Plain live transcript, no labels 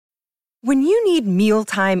When you need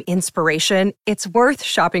mealtime inspiration, it's worth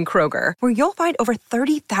shopping Kroger, where you'll find over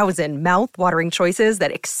 30,000 mouth-watering choices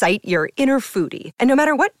that excite your inner foodie. And no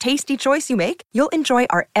matter what tasty choice you make, you'll enjoy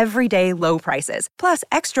our everyday low prices, plus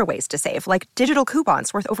extra ways to save, like digital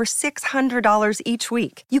coupons worth over $600 each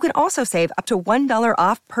week. You can also save up to $1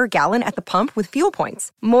 off per gallon at the pump with fuel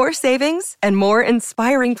points. More savings and more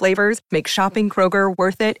inspiring flavors make shopping Kroger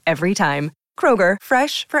worth it every time. Kroger,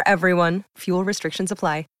 fresh for everyone. Fuel restrictions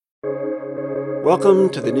apply. Welcome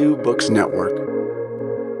to the New Books Network.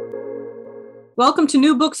 Welcome to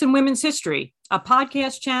New Books in Women's History, a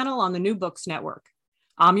podcast channel on the New Books Network.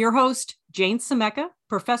 I'm your host, Jane Semeka,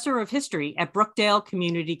 professor of history at Brookdale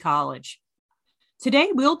Community College. Today,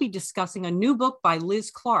 we'll be discussing a new book by Liz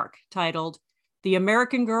Clark titled The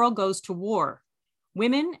American Girl Goes to War: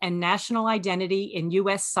 Women and National Identity in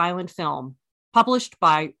U.S. Silent Film, published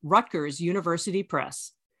by Rutgers University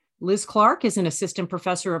Press. Liz Clark is an assistant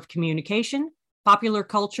professor of communication, popular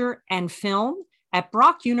culture, and film at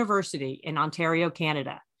Brock University in Ontario,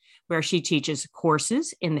 Canada, where she teaches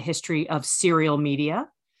courses in the history of serial media,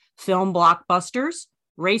 film blockbusters,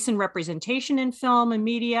 race and representation in film and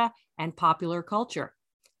media, and popular culture.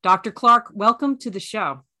 Dr. Clark, welcome to the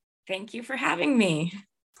show. Thank you for having me.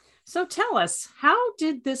 So tell us, how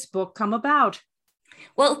did this book come about?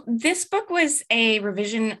 Well, this book was a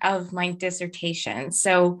revision of my dissertation.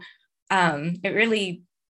 So it really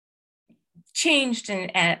changed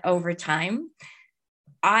over time.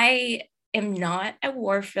 I am not a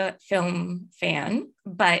war film fan,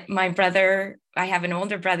 but my brother, I have an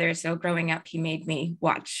older brother, so growing up, he made me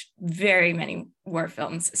watch very many war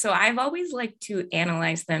films. So I've always liked to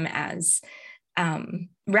analyze them as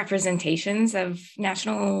representations of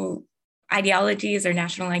national ideologies or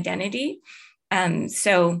national identity.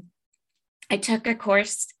 So I took a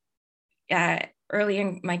course early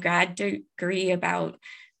in my grad degree about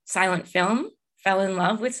silent film, fell in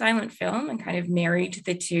love with silent film and kind of married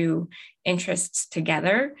the two interests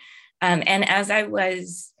together. And as I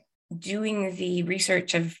was doing the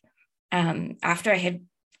research of, after I had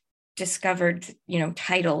discovered,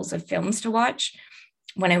 titles of films to watch,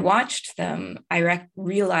 when I watched them, I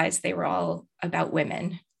realized they were all about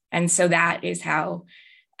women. And so that is how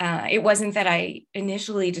it wasn't that I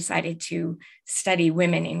initially decided to study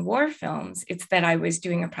women in war films. It's that I was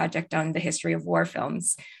doing a project on the history of war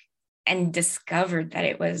films and discovered that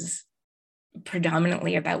it was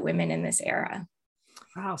predominantly about women in this era.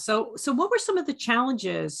 Wow. So what were some of the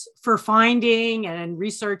challenges for finding and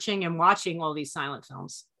researching and watching all these silent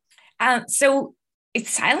films? So it's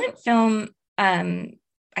silent film.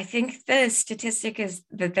 I think the statistic is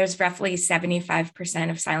that there's roughly 75%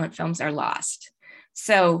 of silent films are lost.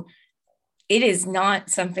 So it is not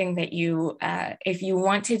something that you, if you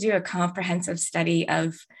want to do a comprehensive study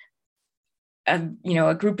of a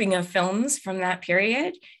grouping of films from that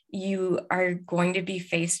period, you are going to be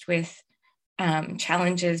faced with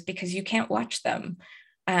challenges because you can't watch them.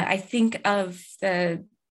 I think in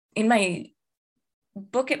my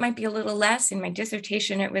book, it might be a little less. In my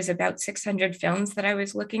dissertation, it was about 600 films that I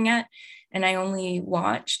was looking at, and I only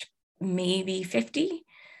watched maybe 50.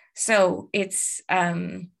 So it's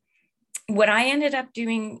what I ended up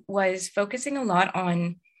doing was focusing a lot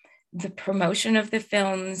on the promotion of the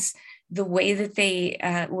films, the way that they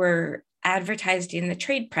were advertised in the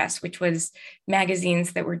trade press, which was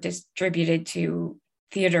magazines that were distributed to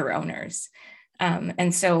theater owners.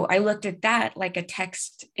 And so I looked at that like a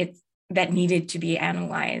text that needed to be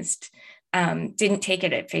analyzed. Didn't take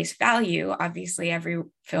it at face value. Obviously, every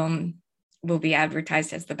film will be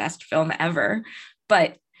advertised as the best film ever,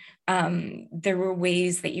 but there were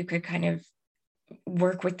ways that you could kind of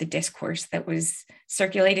work with the discourse that was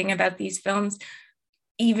circulating about these films,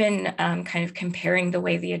 even kind of comparing the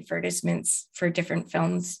way the advertisements for different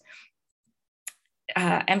films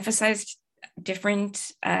emphasized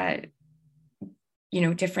different,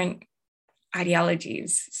 different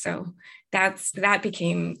ideologies. So that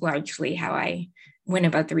became largely how I went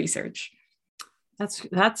about the research.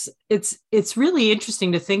 It's really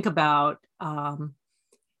interesting to think about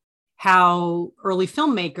how early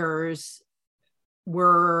filmmakers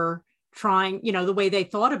were trying, the way they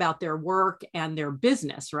thought about their work and their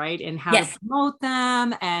business, right? And how to promote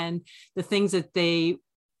them and the things that they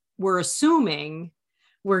were assuming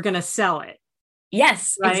were going to sell it.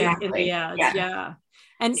 Yes, right? exactly. Yeah.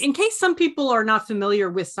 And in case some people are not familiar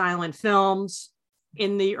with silent films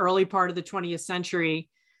in the early part of the 20th century,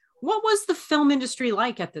 what was the film industry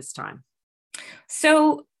like at this time?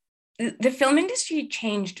 So the film industry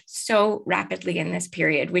changed so rapidly in this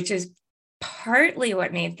period, which is partly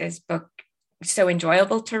what made this book so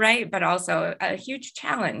enjoyable to write, but also a huge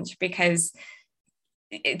challenge because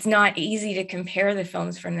it's not easy to compare the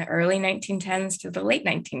films from the early 1910s to the late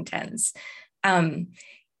 1910s.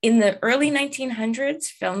 In the early 1900s,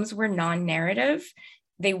 films were non-narrative.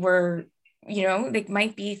 They were, they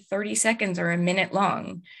might be 30 seconds or a minute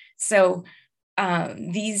long. So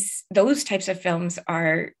those types of films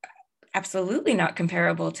are absolutely not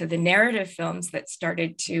comparable to the narrative films that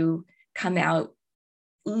started to come out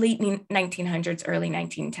late 1900s, early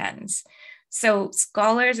 1910s. So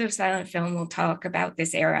scholars of silent film will talk about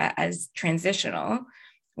this era as transitional,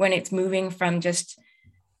 when it's moving from just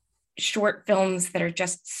short films that are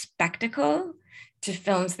just spectacle to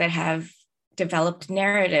films that have developed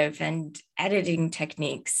narrative and editing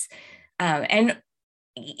techniques. And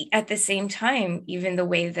at the same time, even the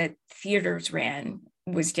way that theaters ran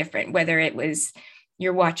was different, whether it was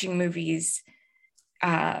you're watching movies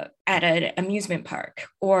at an amusement park,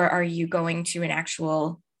 or are you going to an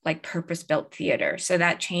actual like purpose-built theater? So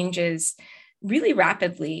that changes really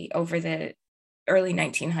rapidly over the early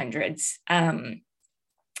 1900s. And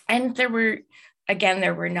there were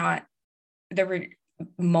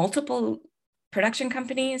multiple production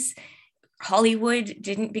companies. Hollywood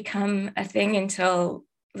didn't become a thing until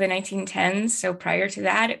the 1910s. So prior to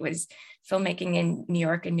that, it was filmmaking in New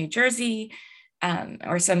York and New Jersey,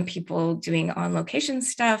 or some people doing on-location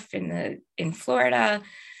stuff in Florida.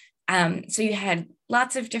 So you had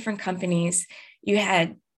lots of different companies. You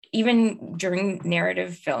had, even during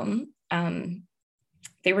narrative film,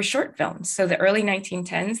 they were short films. So the early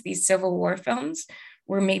 1910s, these Civil War films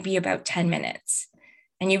were maybe about 10 minutes.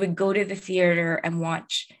 And you would go to the theater and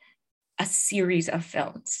watch a series of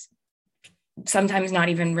films, sometimes not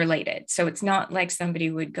even related. So it's not like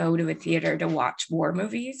somebody would go to a theater to watch war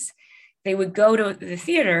movies. They would go to the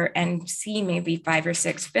theater and see maybe 5 or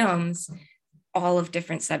 6 films, all of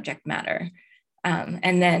different subject matter.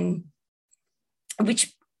 And then,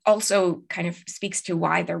 which also kind of speaks to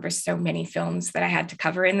why there were so many films that I had to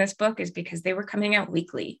cover in this book, is because they were coming out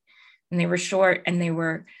weekly, and they were short, and they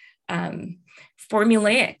were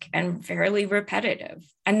formulaic and fairly repetitive.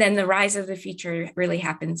 And then the rise of the feature really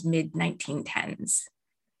happens mid-1910s.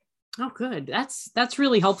 Oh, good. That's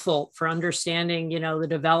really helpful for understanding, the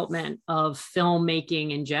development of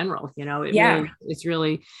filmmaking in general. It's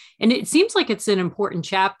really, and it seems like it's an important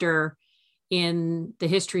chapter in the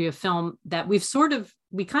history of film that we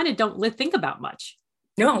kind of don't think about much.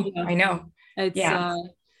 No, I know.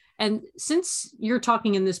 And since you're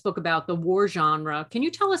talking in this book about the war genre, can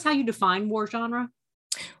you tell us how you define war genre?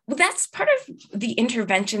 Well, that's part of the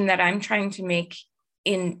intervention that I'm trying to make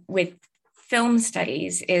with film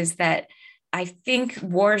studies, is that I think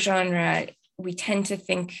war genre, we tend to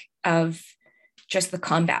think of just the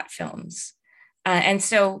combat films. And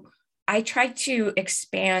so I try to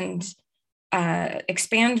expand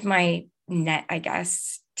my net, I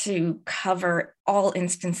guess, to cover all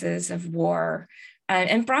instances of war,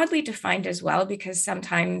 and broadly defined as well, because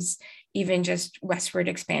sometimes even just westward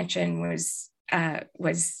expansion was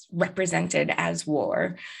represented as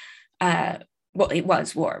war. It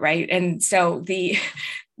was war, right? And so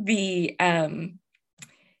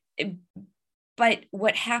but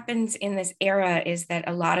what happens in this era is that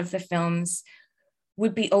a lot of the films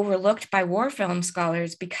would be overlooked by war film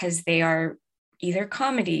scholars because they are either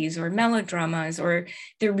comedies or melodramas, or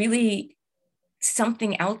they're really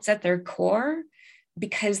something else at their core,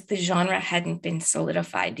 because the genre hadn't been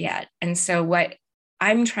solidified yet. And so what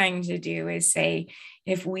I'm trying to do is say,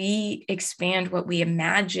 if we expand what we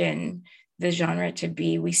imagine the genre to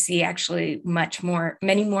be, we see actually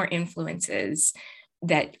many more influences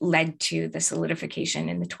that led to the solidification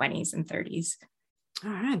in the 20s and 30s. All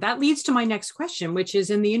right. That leads to my next question, which is,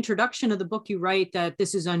 in the introduction of the book, you write that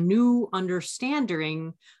this is a new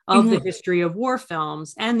understanding of the history of war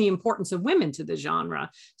films and the importance of women to the genre.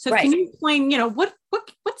 So Can you explain,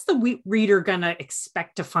 what's the reader going to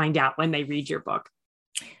expect to find out when they read your book?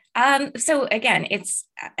 So again,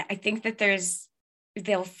 I think that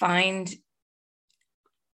they'll find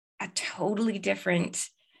a totally different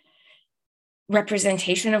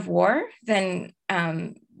representation of war than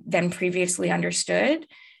previously understood.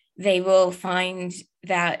 They will find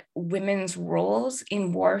that women's roles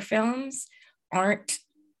in war films aren't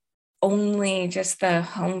only just the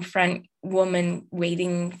home front woman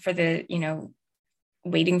waiting for their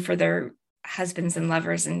husbands and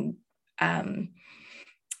lovers and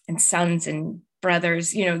sons and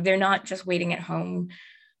brothers. They're not just waiting at home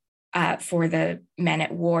for the men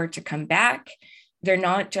at war to come back. They're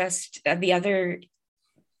not just the other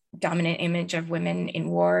dominant image of women in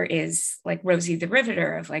war is like Rosie the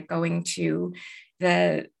Riveter, of like going to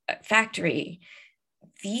the factory.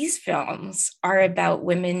 These films are about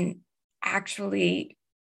women actually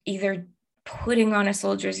either putting on a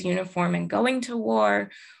soldier's uniform and going to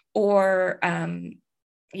war, or,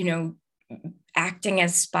 you know, acting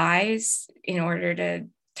as spies in order to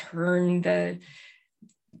turn the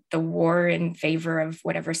war in favor of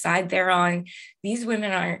whatever side they're on. These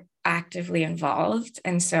women aren't actively involved.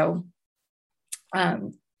 And so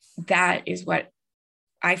that is what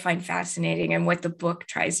I find fascinating, and what the book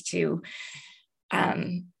tries to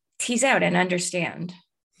tease out and understand.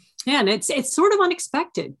 Yeah, and it's sort of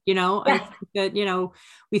unexpected, you know. Yeah. I think that, you know,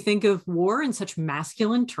 we think of war in such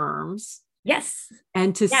masculine terms. Yes.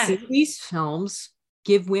 And to see these films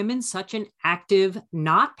give women such an active,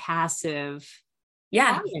 not passive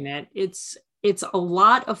part in it, it's a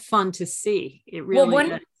lot of fun to see. It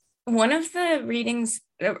really is. One of the readings,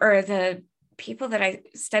 or the people that I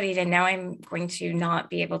studied, and now I'm going to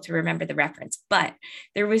not be able to remember the reference, but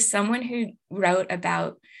there was someone who wrote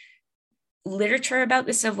about literature about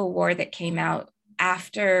the Civil War that came out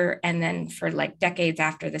after, and then for like decades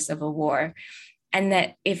after the Civil War. And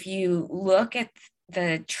that if you look at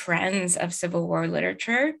the trends of Civil War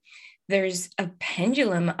literature, there's a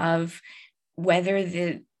pendulum of whether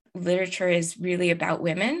the literature is really about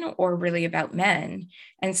women or really about men.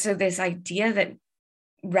 And so this idea that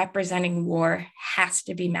representing war has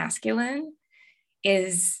to be masculine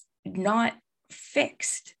is not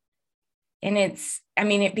fixed. And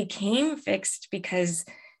it became fixed because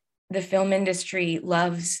the film industry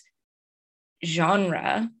loves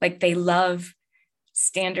genre, like they love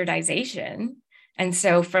standardization. And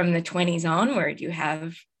so from the 20s onward, you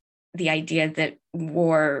have the idea that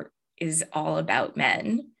war is all about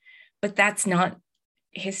men, but that's not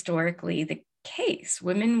historically the case.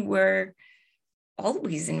 Women were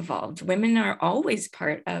always involved. Women are always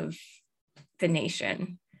part of the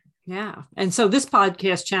nation. Yeah. And so this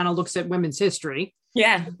podcast channel looks at women's history.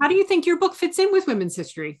 Yeah. How do you think your book fits in with women's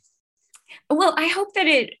history? Well, I hope that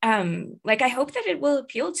it will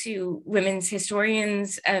appeal to women's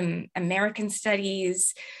historians, American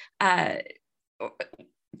studies,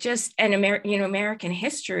 just an American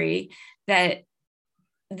history, that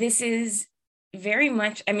this is very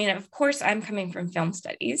much, I mean, of course, I'm coming from film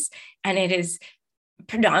studies, and it is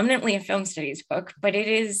predominantly a film studies book, but it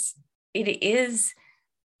is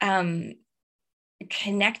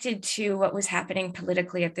connected to what was happening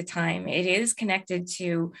politically at the time. It is connected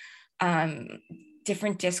to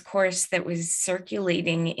different discourse that was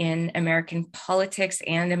circulating in American politics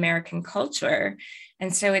and American culture.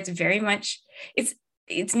 And so it's very much,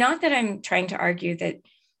 it's not that I'm trying to argue that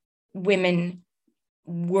women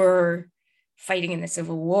were fighting in the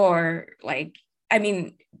Civil War. Like, I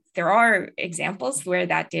mean, there are examples where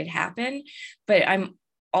that did happen, but I'm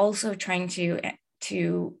also trying to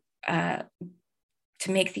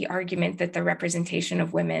make the argument that the representation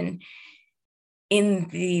of women in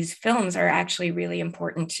these films are actually really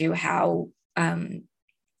important to how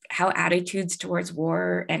attitudes towards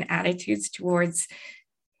war and attitudes towards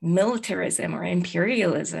militarism or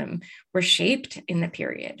imperialism were shaped in the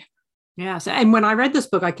period. Yes. And when I read this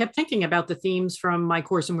book, I kept thinking about the themes from my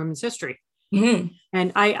course in women's history. Mm-hmm.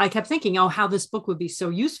 And I kept thinking, how this book would be so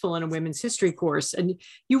useful in a women's history course. And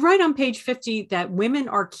you write on page 50 that women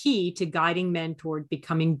are key to guiding men toward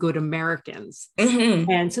becoming good Americans.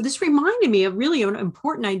 Mm-hmm. And so this reminded me of really an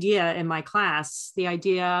important idea in my class, the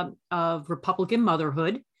idea of Republican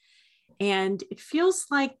motherhood. And it feels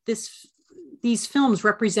like these films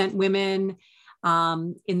represent women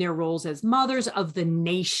in their roles as mothers of the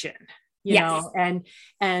nation. You know,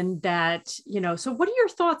 and that, so what are your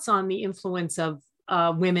thoughts on the influence of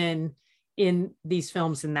women in these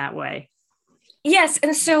films in that way? Yes.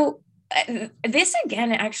 And so this,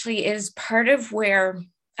 again, actually is part of where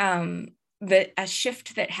a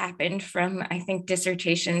shift that happened from, I think,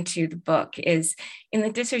 dissertation to the book is. In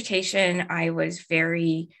the dissertation, I was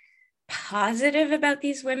very positive about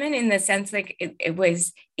these women, in the sense like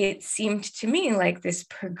it seemed to me like this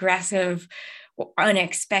progressive,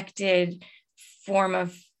 unexpected form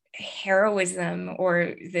of heroism,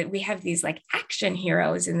 or that we have these like action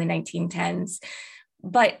heroes in the 1910s.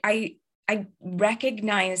 But I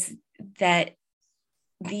recognize that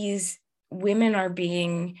these women are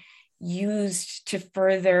being used to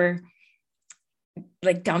further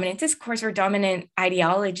like dominant discourse or dominant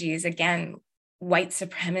ideologies, again, white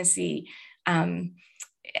supremacy,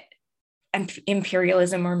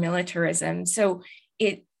 imperialism or militarism. So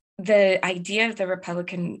the idea of the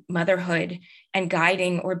Republican motherhood and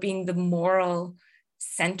guiding, or being the moral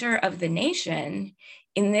center of the nation,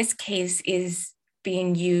 in this case is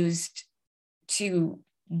being used to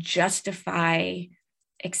justify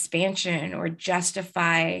expansion or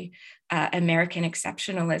justify American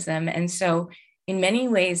exceptionalism. And so in many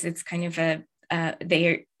ways, it's kind of a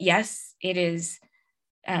yes, it is.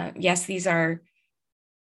 Yes, these are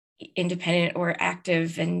independent or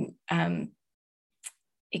active and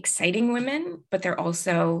exciting women, but they're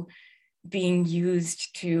also being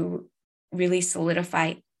used to really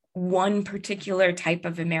solidify one particular type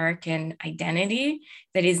of American identity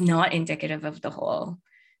that is not indicative of the whole.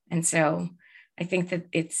 And so I think that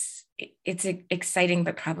it's exciting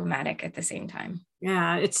but problematic at the same time.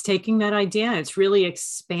 Yeah, it's taking that idea, it's really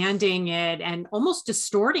expanding it and almost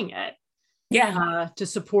distorting it. Yeah. To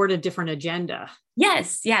support a different agenda.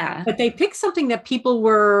 Yes. Yeah. But they picked something that people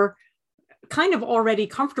were kind of already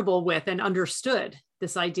comfortable with and understood,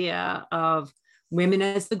 this idea of women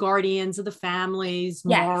as the guardians of the families,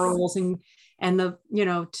 yes. morals, and the,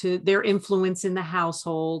 to their influence in the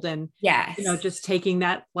household, and yes. Just taking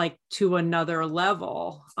that like to another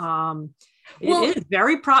level. It is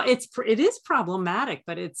very it is problematic,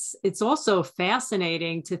 but it's also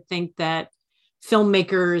fascinating to think that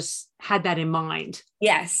filmmakers had that in mind.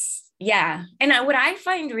 Yes. Yeah. And what I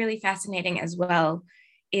find really fascinating as well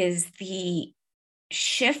is the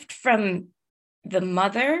shift from the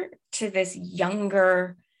mother to this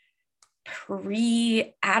younger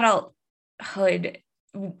pre-adulthood.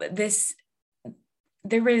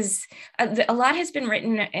 There was a lot has been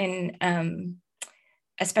written in,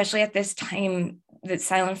 especially at this time, that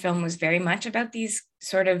silent film was very much about these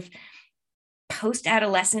sort of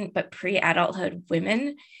post-adolescent but pre-adulthood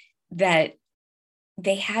women, that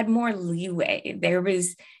they had more leeway.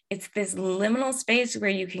 It's this liminal space where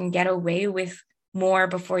you can get away with more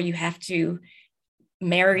before you have to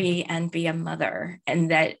marry and be a mother, and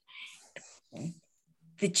that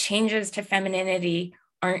the changes to femininity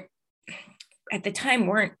at the time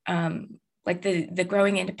weren't like the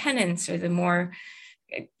growing independence or the more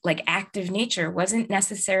like active nature wasn't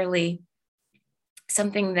necessarily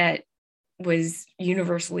something that was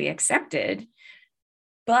universally accepted,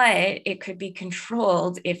 but it could be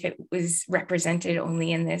controlled if it was represented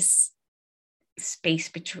only in this space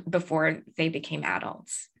before they became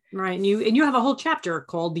adults. Right. And you have a whole chapter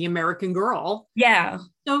called The American Girl. Yeah.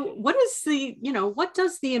 So what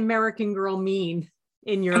does the American Girl mean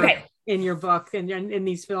in your book and in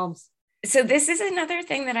these films? So this is another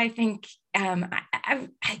thing that I think, I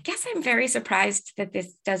guess I'm very surprised that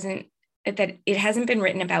that it hasn't been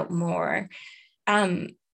written about more.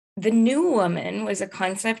 The New Woman was a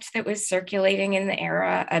concept that was circulating in the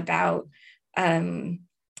era about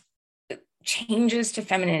changes to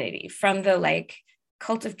femininity, from the like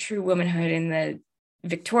cult of true womanhood in the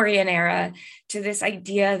Victorian era to this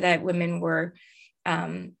idea that women were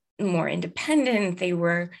more independent. They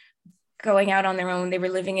were going out on their own. They were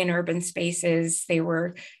living in urban spaces. They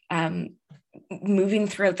were moving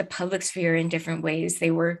throughout the public sphere in different ways.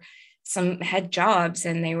 Some had jobs,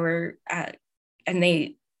 and they were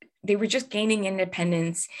just gaining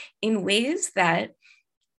independence in ways that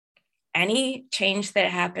any change that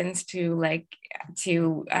happens to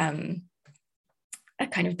a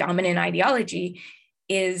kind of dominant ideology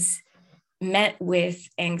is met with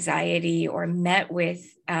anxiety or met with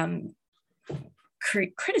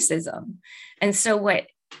criticism. And so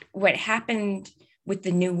what happened with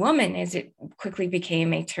the New Woman is it quickly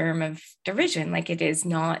became a term of derision. Like it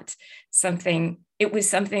was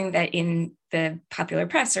something that in the popular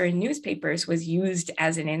press or in newspapers was used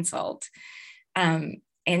as an insult. And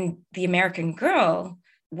the American Girl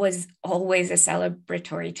was always a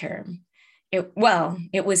celebratory term. It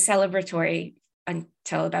was celebratory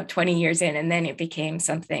until about 20 years in, and then it became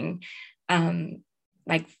something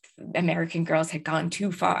like American Girls had gone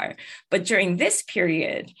too far. But during this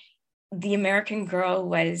period, the American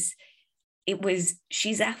Girl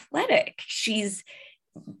she's athletic. She's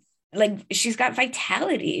got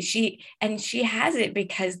vitality. She has it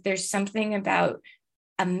because there's something about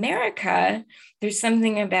America. There's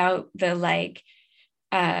something about the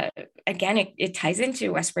again, it ties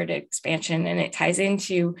into westward expansion, and it ties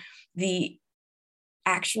into the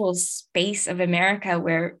actual space of America,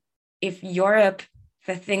 where if Europe,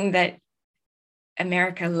 the thing that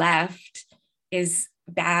America left, is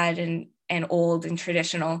bad and old and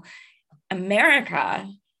traditional, America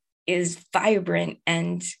is vibrant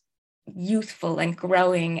and youthful and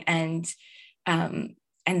growing, and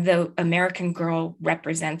the American Girl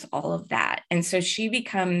represents all of that. And so she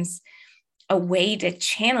becomes a way to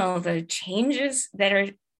channel the changes that are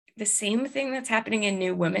the same thing that's happening in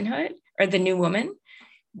New Womanhood or the New Woman,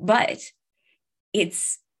 but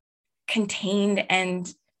it's contained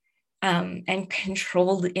and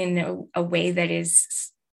controlled in a way that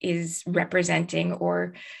is representing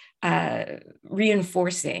or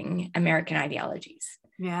reinforcing American ideologies.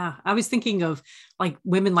 Yeah. I was thinking of like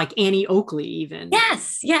women like Annie Oakley, even.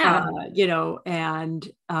 Yes. Yeah. And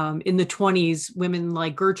in the 20s, women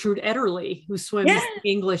like Gertrude Ederle, who swims the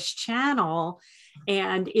English Channel.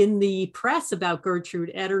 And in the press about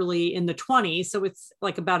Gertrude Ederle in the 20s, so it's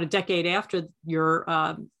like about a decade after your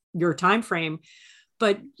time frame,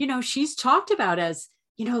 but she's talked about as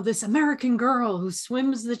this American girl who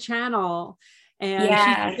swims the channel, and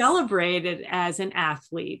she's celebrated as an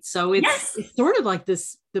athlete. So it's sort of like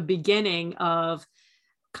the beginning of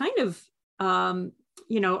kind of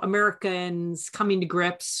Americans coming to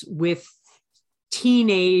grips with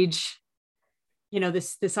teenage.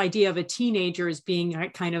 This idea of a teenager as being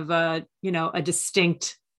kind of a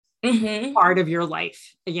distinct part of your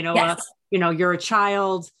life. You're a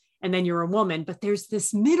child and then you're a woman, but there's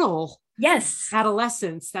this middle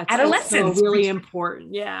adolescence that's also really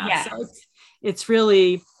important. Yeah. So it's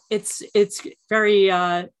really, it's very,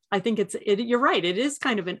 I think you're right. It is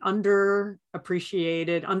kind of an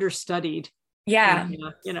underappreciated, understudied. Yeah.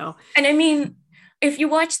 And I mean, if you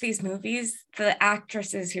watch these movies, the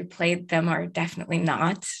actresses who played them are definitely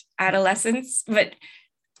not adolescents, but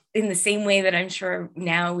in the same way that I'm sure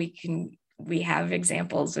now we have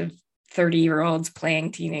examples of 30-year-olds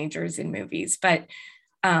playing teenagers in movies. But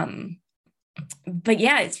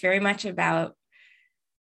yeah, it's very much about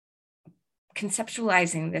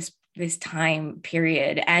conceptualizing this time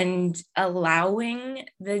period and allowing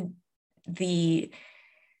the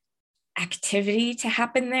activity to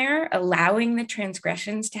happen there, allowing the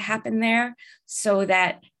transgressions to happen there, so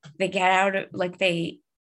that they get out of, like, they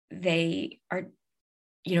are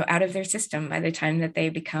out of their system by the time that they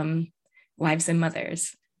become wives and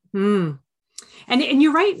mothers. And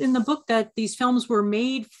you're right in the book that these films were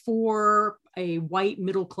made for a white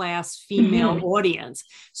middle class female audience.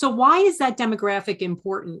 So why is that demographic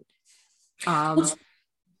important?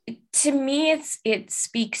 To me, it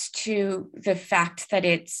speaks to the fact that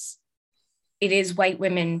it is white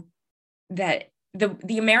women, that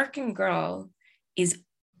the American girl is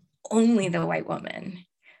only the white woman.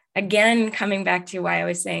 Again, coming back to why I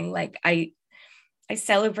was saying, like, I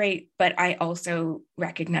celebrate, but I also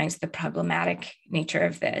recognize the problematic nature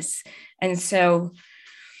of this. And so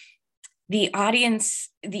the audience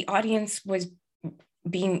was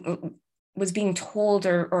being told,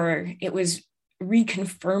 or it was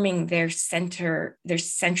reconfirming their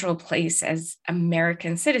central place as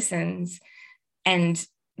American citizens and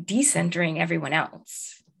decentering everyone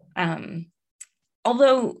else.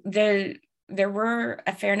 Although there were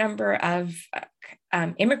a fair number of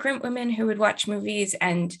immigrant women who would watch movies,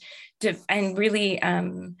 and really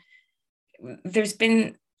there's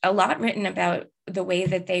been a lot written about the way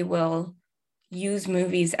that they will use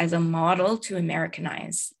movies as a model to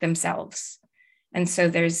Americanize themselves. And so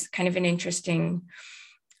there's kind of an interesting,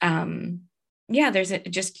 there's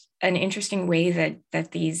just an interesting way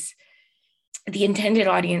that the intended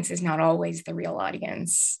audience is not always the real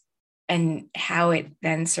audience, and how it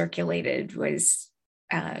then circulated was,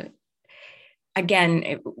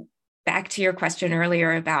 back to your question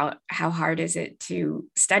earlier about how hard is it to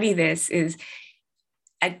study this,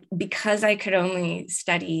 because I could only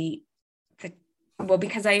study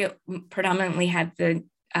because I predominantly had the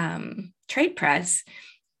trade press,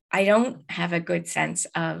 I don't have a good sense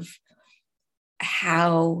of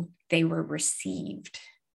how they were received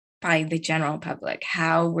by the general public.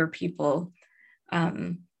 How were people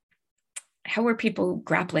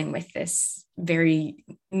grappling with this very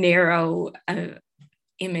narrow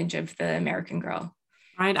image of the American girl?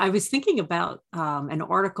 Right. I was thinking about an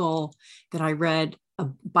article that I read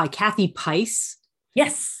by Kathy Pice.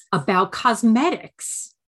 Yes. About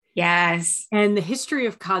cosmetics. Yes. And the history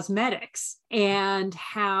of cosmetics, and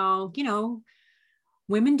how,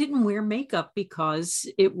 women didn't wear makeup because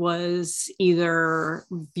it was either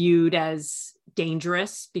viewed as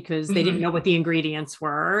dangerous because they didn't know what the ingredients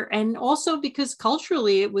were, and also because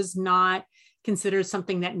culturally it was not considered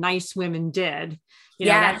something that nice women did.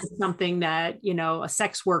 That's something that, a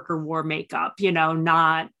sex worker wore makeup,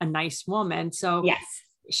 not a nice woman. So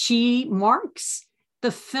she marks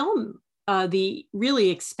the film, the really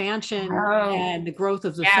expansion and the growth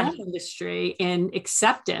of the film industry and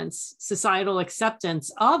acceptance, societal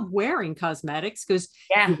acceptance of wearing cosmetics, because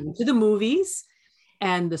you went to the movies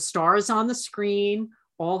and the stars on the screen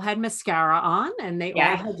all had mascara on, and they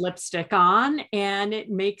all had lipstick on, and it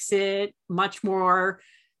makes it much more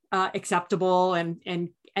acceptable and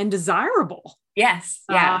desirable. Yes.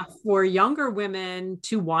 For younger women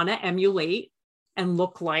to want to emulate and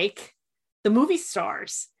look like the movie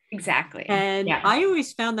stars. Exactly. And I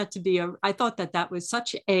always found that to be I thought that was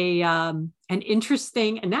such an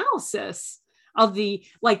interesting analysis of the,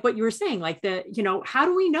 like what you were saying, like the, how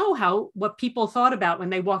do we know what people thought about when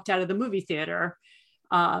they walked out of the movie theater?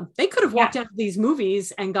 They could have walked out of these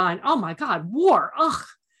movies and gone, oh my God, war. Ugh.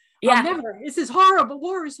 I'll never, this is horrible.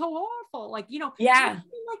 War is so awful. Like, think about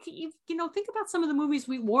some of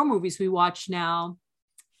the war movies we watch now,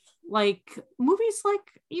 like movies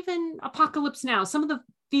like even Apocalypse Now, some of the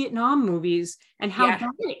Vietnam movies, and how that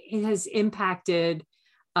has impacted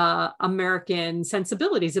American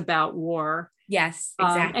sensibilities about war. Yes,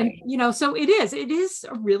 exactly. And, so it is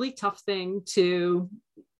a really tough thing to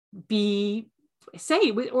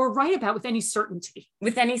say or write about with any certainty.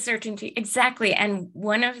 Exactly. And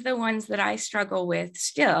one of the ones that I struggle with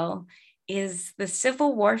still is the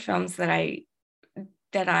Civil War films that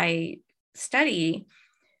I study.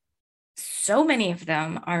 So many of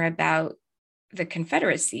them are about the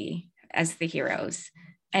Confederacy as the heroes.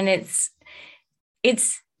 And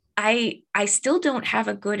I still don't have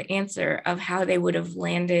a good answer of how they would have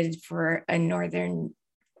landed for a Northern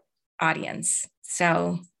audience.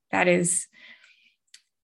 So that's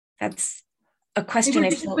a question.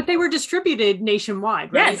 But they were distributed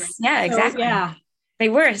nationwide, right? Yes, yeah, exactly. They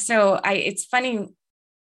were. So it's funny,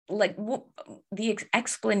 like the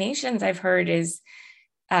explanations I've heard is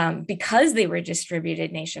because they were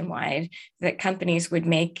distributed nationwide, that companies would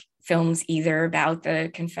make films either about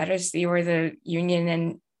the Confederacy or the Union,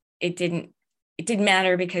 and it didn't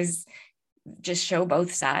matter because just show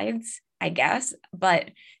both sides, I guess.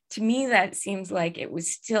 But to me, that seems like it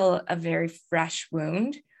was still a very fresh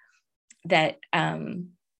wound that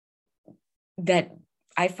that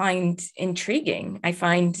I find intriguing. I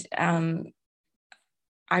find I'm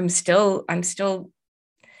still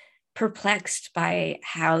perplexed by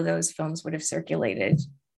how those films would have circulated.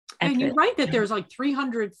 And you're right that there's like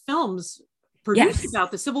 300 films produced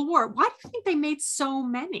about the Civil War. Why do you think they made so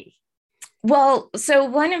many? Well, so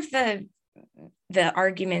one of the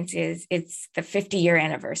arguments is it's the 50-year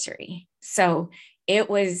anniversary. So it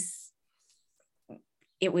was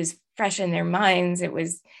fresh in their minds. It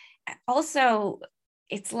was also,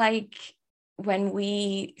 it's like when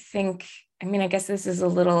we think, I guess this is a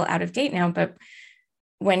little out of date now, but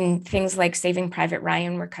when things like Saving Private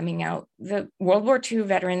Ryan were coming out, the World War II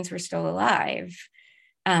veterans were still alive.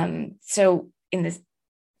 So in the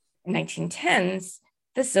 1910s,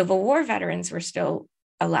 the Civil War veterans were still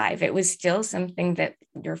alive. It was still something that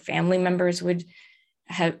your family members would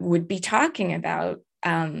be talking about.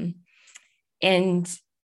 And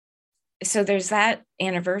so there's that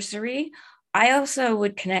anniversary. I also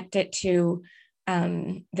would connect it to,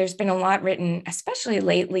 there's been a lot written, especially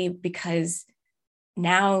lately, because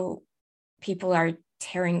now people are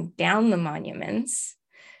tearing down the monuments,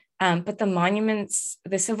 but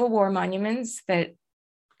the Civil War monuments that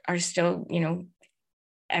are still,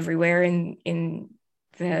 everywhere in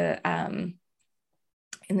the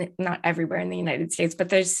not everywhere in the United States, but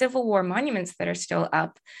there's Civil War monuments that are still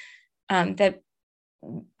up that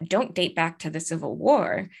don't date back to the Civil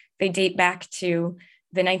War. They date back to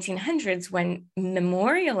the 1900s, when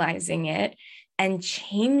memorializing it and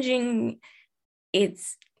changing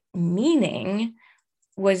its meaning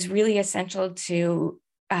was really essential to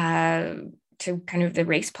kind of the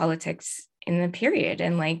race politics in the period,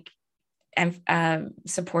 and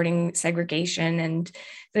supporting segregation. And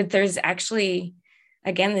that there's actually,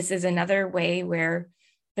 again, this is another way where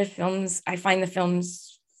I find the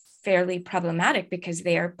films fairly problematic, because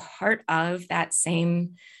they are part of that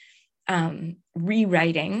same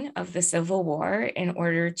rewriting of the Civil War in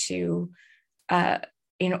order to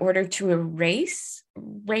erase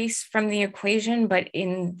race from the equation, but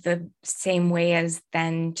in the same way as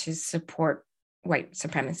then to support white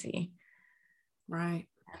supremacy. Right.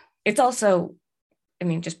 It's also,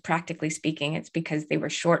 just practically speaking, it's because they were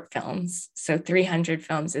short films. So 300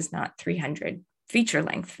 films is not 300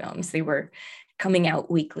 feature-length films. They were coming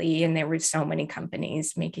out weekly, and there were so many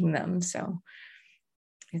companies making them. So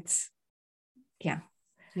it's, Yeah.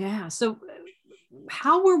 So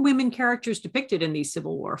how were women characters depicted in these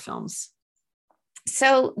Civil War films?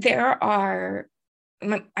 So there are,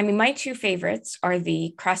 my two favorites are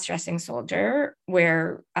the cross-dressing soldier,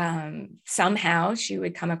 where somehow she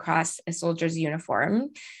would come across a soldier's uniform.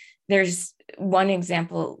 There's one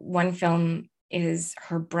example, one film is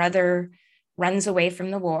her brother runs away from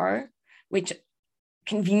the war, which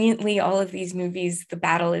conveniently, all of these movies, the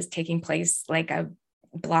battle is taking place like a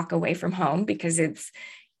block away from home, because it's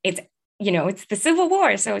the Civil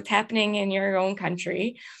War, so it's happening in your own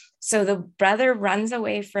country. So the brother runs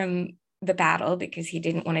away from the battle because he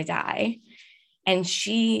didn't want to die, and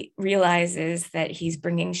she realizes that he's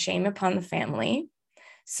bringing shame upon the family.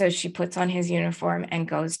 So she puts on his uniform and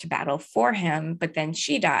goes to battle for him, but then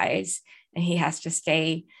she dies and he has to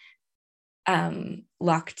stay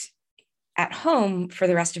locked at home for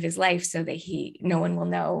the rest of his life so that no one will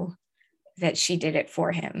know that she did it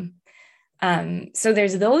for him. So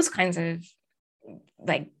there's those kinds of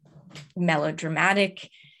like melodramatic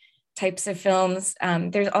types of films.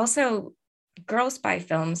 There's also girl spy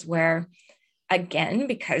films where, again,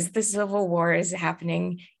 because the Civil War is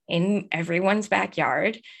happening in everyone's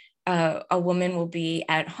backyard, a woman will be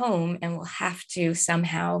at home and will have to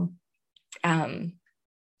somehow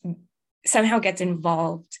gets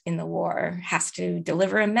involved in the war, has to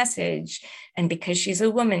deliver a message. And because she's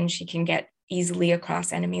a woman, she can get easily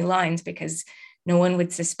across enemy lines because no one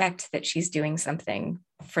would suspect that she's doing something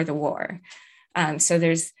for the war. So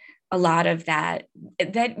there's a lot of that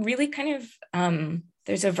really kind of,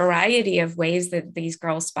 there's a variety of ways that these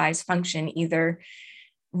girl spies function, either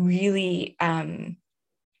really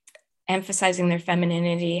emphasizing their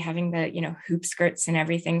femininity, having the, hoop skirts and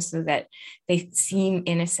everything so that they seem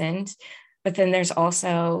innocent. But then there's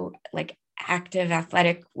also like active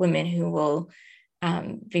athletic women who will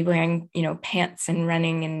be wearing, pants and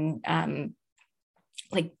running and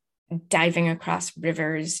like diving across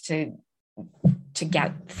rivers to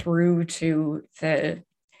get through to the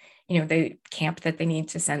camp that they need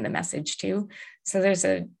to send the message to. So there's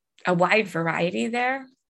a wide variety there.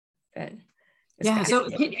 Yeah. So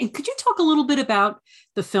could you talk a little bit about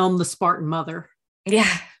the film, The Spartan Mother?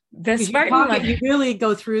 Yeah. The Spartan Mother. You really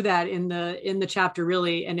go through that in the chapter,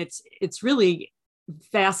 really. And it's really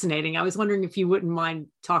fascinating. I was wondering if you wouldn't mind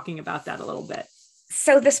talking about that a little bit.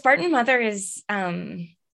 So The Spartan Mother is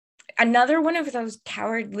another one of those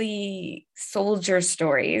cowardly soldier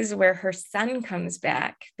stories where her son comes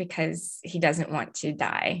back because he doesn't want to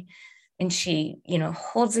die. And she,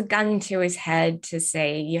 holds a gun to his head to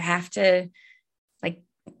say, you have to, like,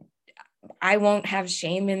 I won't have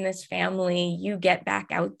shame in this family. You get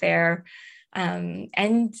back out there.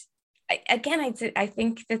 And again, I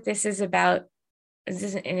think that this is an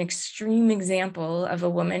extreme example of a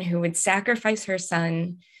woman who would sacrifice her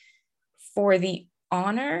son for the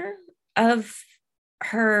honor of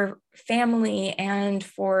her family and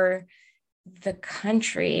for the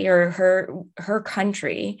country, or her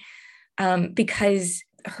country, because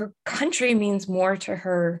her country means more to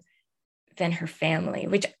her than her family,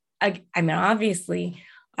 which I mean, obviously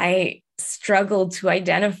I struggled to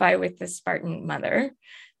identify with the Spartan mother,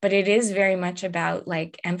 but it is very much about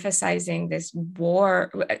like emphasizing this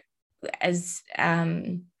war as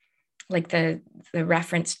like the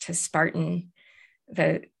reference to Spartan,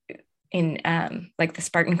 in the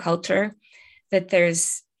Spartan culture, that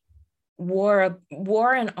there's war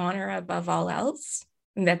and honor above all else,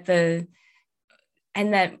 and that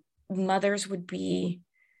mothers would be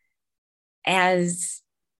as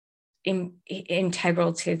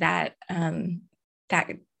integral to that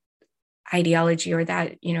ideology or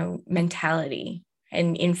that mentality.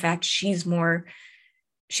 And in fact, she has more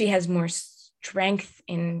strength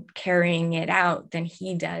in carrying it out than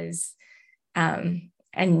he does. And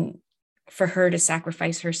for her to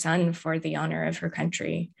sacrifice her son for the honor of her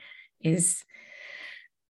country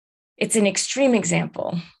it's an extreme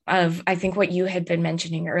example of, I think, what you had been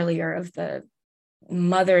mentioning earlier of the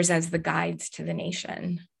mothers as the guides to the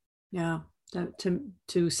nation. Yeah,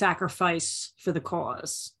 to sacrifice for the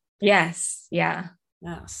cause. Yes. Yeah.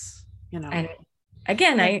 Yes. And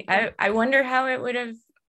again, I wonder how it would have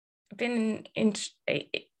been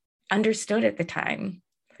understood at the time.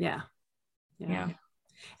 Yeah.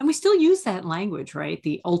 And we still use that language, right?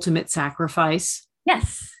 The ultimate sacrifice.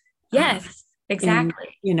 Yes.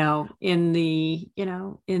 Exactly. In the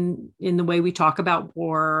way we talk about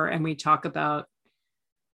war, and we talk about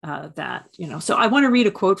that, So I want to read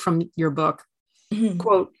a quote from your book. Mm-hmm.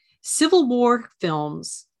 Quote, "Civil War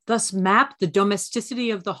films thus map the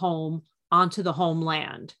domesticity of the home onto the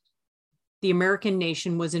homeland. The American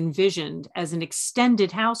nation was envisioned as an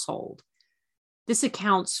extended household. This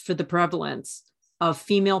accounts for the prevalence of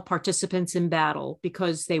female participants in battle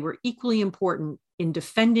because they were equally important in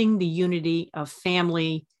defending the unity of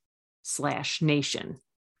family/nation."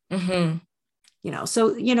 Mm-hmm.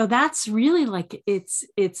 So that's really like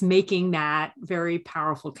it's making that very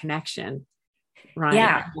powerful connection, right?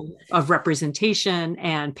 Yeah. Of representation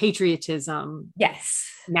and patriotism. Yes.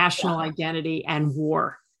 National identity and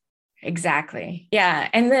war. Exactly. Yeah.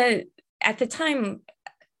 And at the time,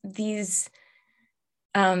 these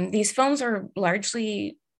films are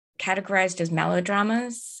largely categorized as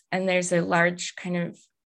melodramas, and there's a large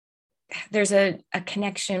there's a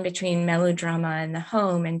connection between melodrama and the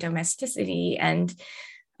home and domesticity. And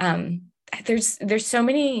there's so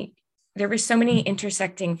many there were so many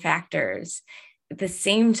intersecting factors. At the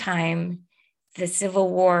same time, these Civil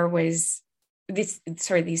War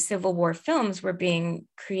films were being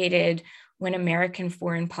created when American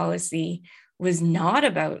foreign policy was not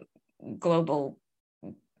about global.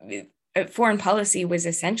 Foreign policy was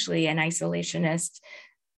essentially an isolationist,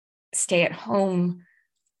 stay-at-home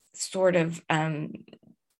sort of,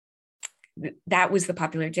 that was the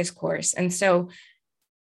popular discourse. And so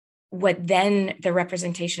what then the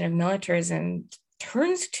representation of militarism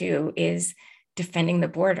turns to is defending the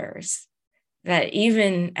borders. That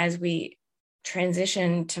even as we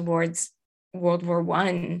transition towards World War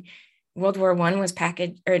I was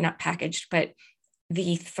not packaged, but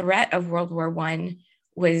the threat of World War I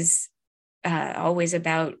was always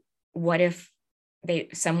about what if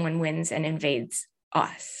someone wins and invades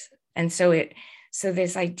us. And so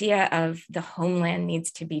this idea of the homeland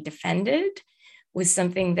needs to be defended was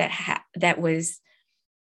something that was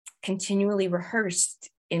continually rehearsed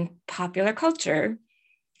in popular culture,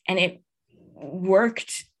 and it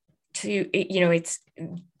worked to, it's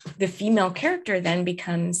the female character then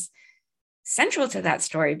becomes central to that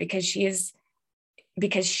story because she's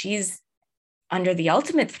under the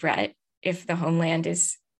ultimate threat if the homeland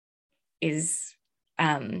is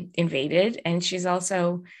invaded, and she's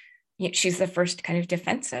also, she's the first kind of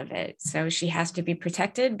defense of it. So she has to be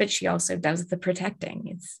protected, but she also does the protecting.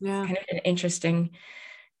 It's kind of an interesting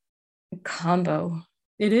combo.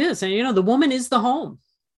 It is. And, the woman is the home.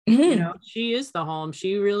 Mm-hmm. She is the home.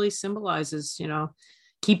 She really symbolizes,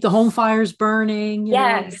 keep the home fires burning.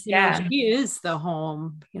 Yes. She is the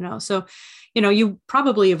home, So, you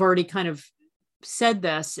probably have already kind of said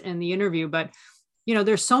this in the interview, but,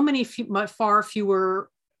 there's so many, far fewer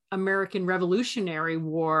American Revolutionary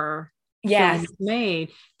War films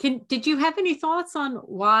made. Did you have any thoughts on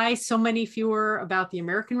why so many fewer about the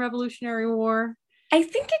American Revolutionary War? I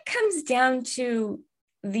think it comes down to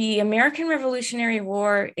the American Revolutionary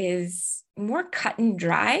War is more cut and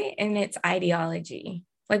dry in its ideology.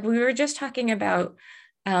 Like we were just talking about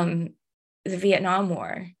the Vietnam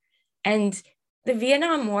War, and the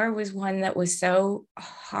Vietnam War was one that was so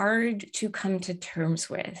hard to come to terms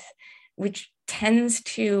with, which tends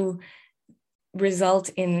to result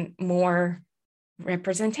in more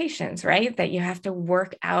representations, right? That you have to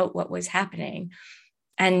work out what was happening.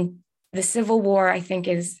 And the Civil War, I think,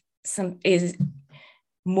 is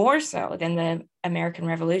more so than the American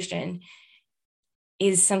Revolution,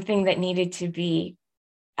 is something that needed to be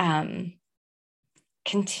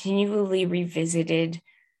continually revisited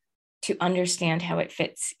to understand how it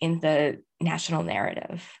fits in the national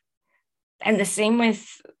narrative. And the same with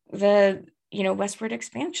the, westward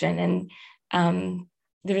expansion. And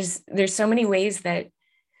there's so many ways that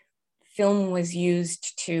film was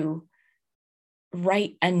used to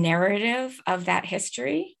write a narrative of that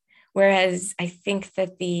history. Whereas I think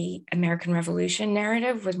that the American Revolution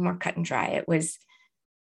narrative was more cut and dry.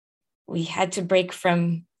 We had to break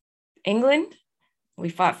from England. We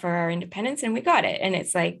fought for our independence and we got it. And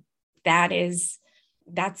it's like,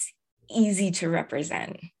 that's easy to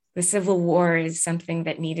represent. The Civil War is something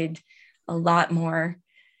that needed a lot more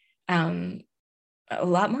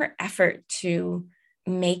effort to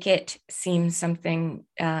make it seem something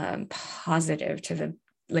positive to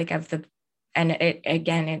and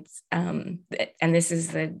this is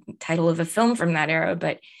the title of a film from that era,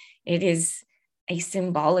 but it is a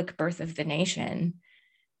symbolic birth of the nation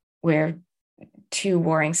where two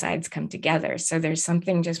warring sides come together. So there's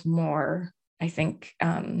something just more, I think,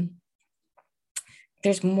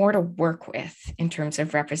 there's more to work with in terms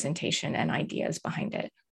of representation and ideas behind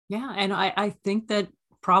it. Yeah. And I think that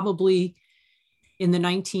probably in the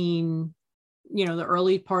the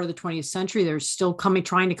early part of the 20th century, they're still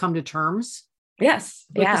trying to come to terms. Yes.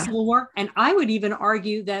 With the Civil War. And I would even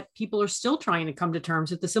argue that people are still trying to come to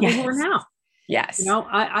terms with the Civil War now. Yes.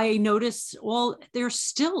 I noticed, there's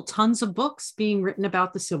still tons of books being written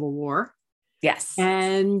about the Civil War. Yes.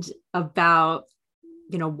 And about,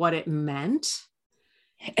 what it meant.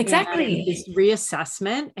 Exactly. This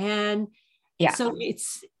reassessment. And so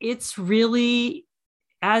it's really,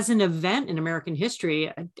 as an event in American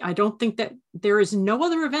history, I don't think that there is no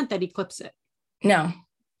other event that eclipses it. No.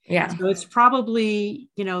 Yeah. So it's probably,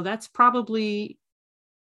 that's probably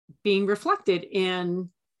being reflected in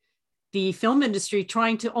the film industry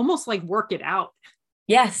trying to almost like work it out.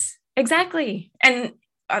 Yes, exactly. And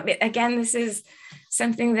again, this is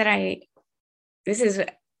something that this is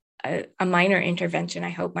a minor intervention I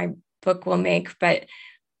hope my book will make. But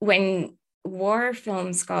when war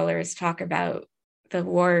film scholars talk about the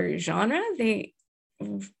war genre, they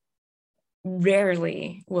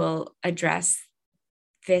rarely will address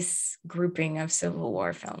this grouping of Civil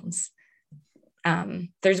War films.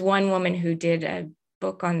 There's one woman who did a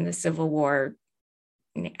book on the Civil War.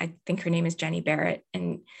 I think her name is Jenny Barrett,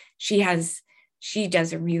 and she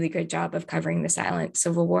does a really good job of covering the silent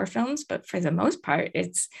Civil War films, but for the most part,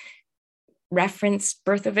 it's reference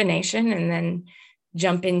Birth of a Nation and then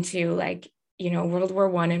jump into like, World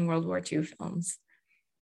War I and World War II films.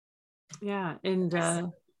 Yeah. And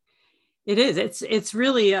it's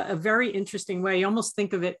really a very interesting way. You almost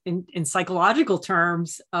think of it in psychological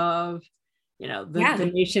terms of,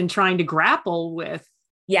 the nation trying to grapple with.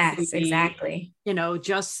 Yes, exactly.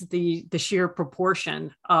 Just the sheer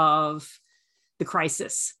proportion of the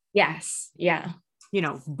crisis. Yes. Yeah.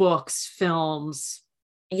 Books, films,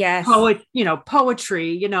 yes,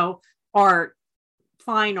 poetry, art,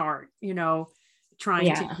 fine art,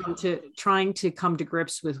 trying to come to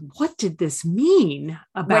grips with what did this mean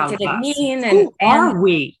about what did it us? mean, Who are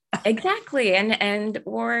we? Exactly. And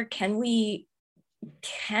or can we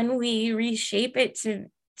reshape it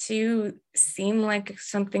to seem like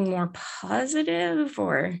something more positive,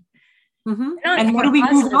 or and how do we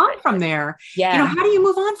move on from there? Yeah. How do you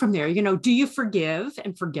move on from there? Do you forgive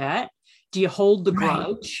and forget? Do you hold the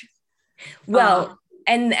grudge? Well,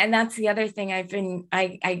 and that's the other thing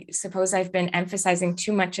I suppose I've been emphasizing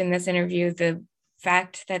too much in this interview, the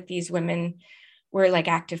fact that these women were like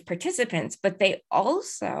active participants, but they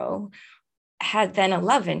also had then a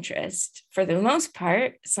love interest, for the most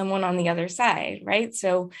part, someone on the other side, right?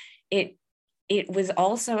 So it was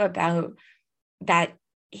also about that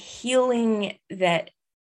healing, that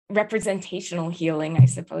representational healing, I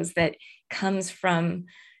suppose, that comes from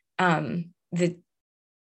the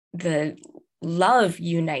love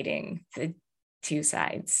uniting the two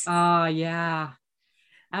sides. Yeah,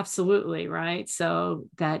 absolutely. Right. So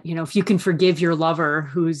that, if you can forgive your lover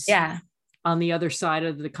who's on the other side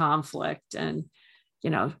of the conflict and,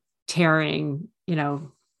 tearing,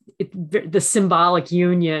 the symbolic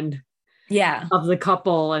union of the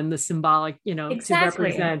couple and the symbolic, to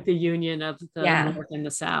represent the union of the North and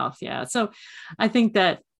the South. Yeah. So I think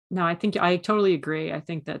that, I think I totally agree. I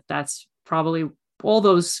think that that's probably all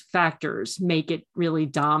those factors make it really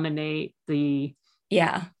dominate the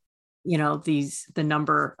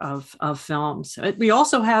number of films. We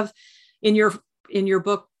also have in your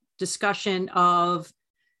book discussion of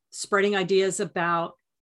spreading ideas about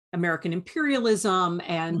American imperialism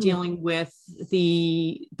and dealing with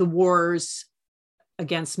the wars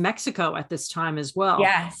against Mexico at this time as well.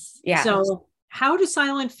 Yes. Yeah. So how do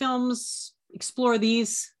silent films explore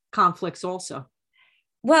these conflicts also?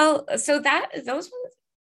 Well, so those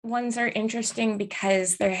ones are interesting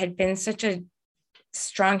because there had been such a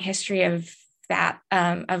strong history of that,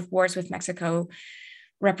 of wars with Mexico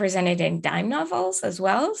represented in dime novels as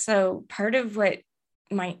well. So part of what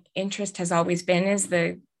my interest has always been is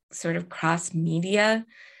the sort of cross-media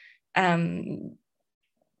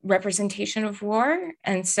representation of war.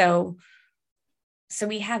 And so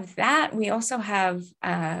we have that. We also have,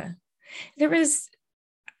 there was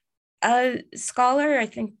a scholar, I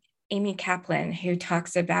think Amy Kaplan, who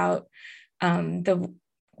talks about the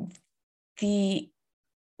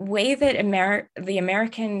way that the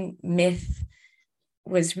American myth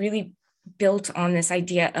was really built on this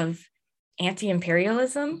idea of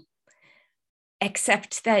anti-imperialism,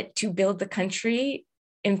 except that to build the country,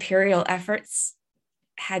 imperial efforts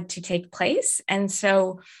had to take place. And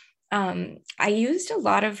so I used a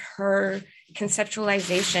lot of her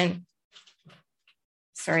conceptualization.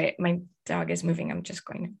 Sorry, my dog is moving.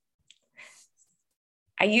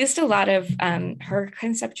 I used a lot of her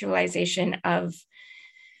conceptualization of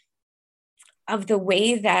the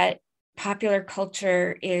way that popular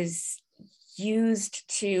culture is used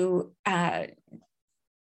to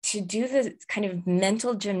do the kind of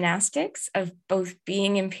mental gymnastics of both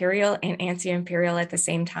being imperial and anti-imperial at the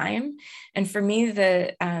same time. And for me,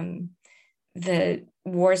 the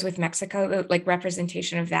wars with Mexico, the like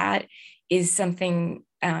representation of that is something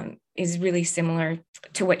is really similar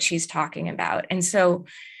to what she's talking about. And so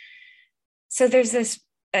there's this,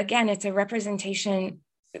 again, it's a representation,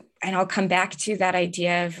 and I'll come back to that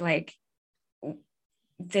idea of like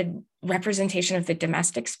the representation of the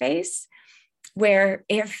domestic space, where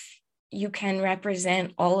if you can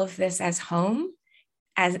represent all of this as home,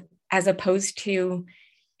 as opposed to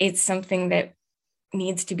it's something that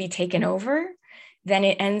needs to be taken over, then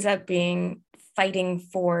it ends up being fighting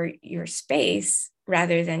for your space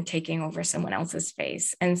rather than taking over someone else's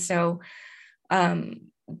space. And so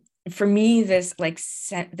for me, this like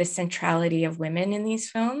the centrality of women in these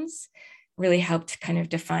films really helped kind of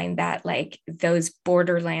define that, like those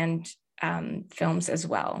borderland films as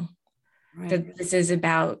well. Right. So this is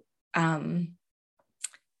about,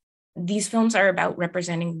 these films are about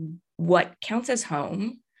representing what counts as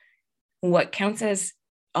home, what counts as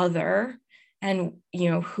other, and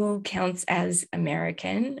who counts as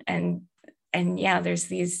American. And yeah, there's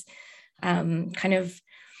these kind of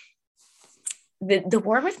the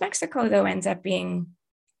war with Mexico, though, ends up being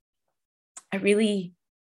a really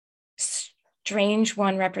strange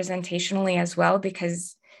one representationally as well,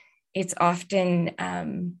 because it's often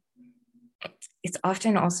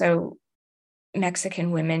also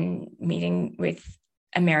Mexican women meeting with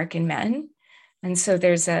American men. And so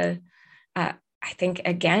there's I think,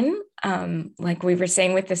 again, like we were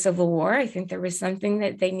saying with the Civil War, I think there was something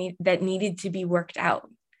that needed to be worked out,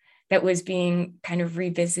 that was being kind of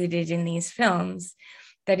revisited in these films,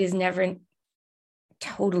 that is never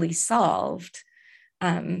totally solved.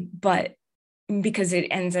 But because it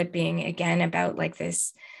ends up being, again, about like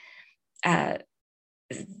this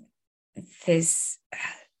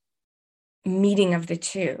meeting of the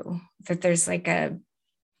two, that there's like a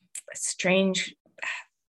strange,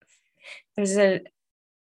 there's a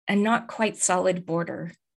not quite solid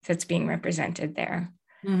border that's being represented there.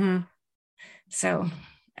 Mm-hmm. So,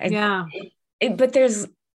 yeah. But there's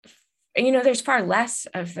far less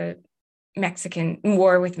of the Mexican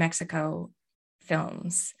war with Mexico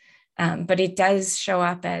films, but it does show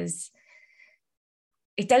up, I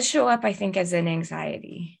think, as an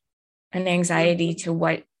anxiety to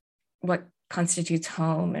what constitutes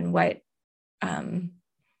home and what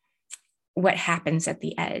happens at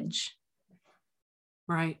the edge.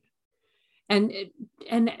 Right. And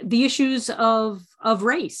the issues of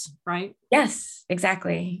race, right? Yes,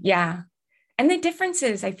 exactly. Yeah. And the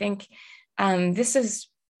differences, I think, this is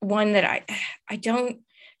one that I don't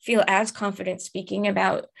feel as confident speaking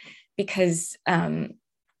about, because I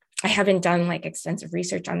haven't done like extensive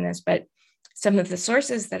research on this, but some of the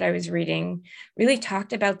sources that I was reading really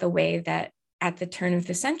talked about the way that at the turn of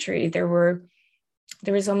the century, there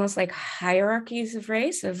was almost like hierarchies of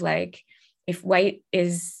race, of like, if white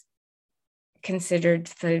is considered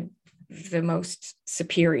the most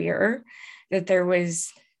superior, that there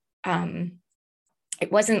was,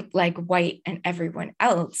 it wasn't like white and everyone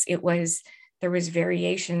else. There was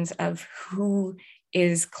variations of who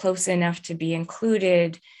is close enough to be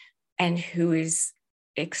included and who is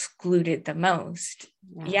excluded the most.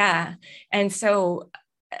 Yeah. And so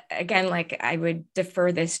again, like, I would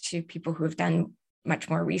defer this to people who have done much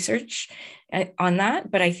more research on that.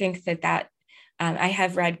 But I think that I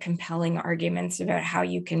have read compelling arguments about how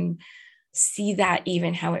you can see that,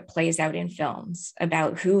 even how it plays out in films,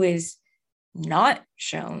 about who is not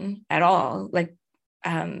shown at all. Like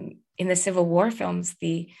in the Civil War films,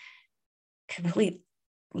 the complete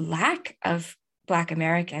lack of Black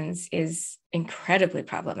Americans is incredibly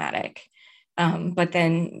problematic. But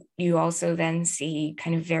then you also then see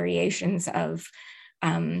kind of variations of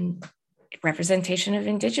representation of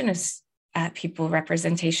Indigenous people,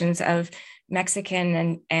 representations of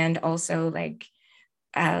Mexican and also like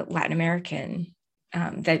Latin American,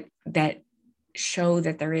 that show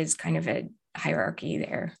that there is kind of a hierarchy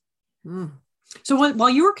there. Mm. So while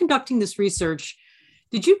you were conducting this research,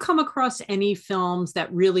 did you come across any films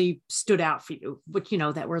that really stood out for you, which,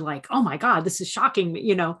 that were like, oh my God, this is shocking,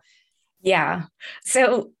 Yeah.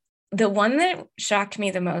 So the one that shocked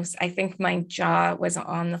me the most, I think my jaw was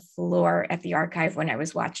on the floor at the archive when I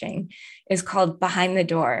was watching, is called Behind the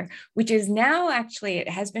Door, which is now actually, it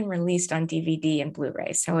has been released on DVD and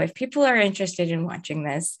Blu-ray. So if people are interested in watching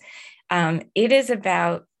this, it is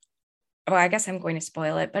about, I guess I'm going to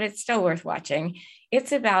spoil it, but it's still worth watching.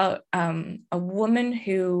 It's about a woman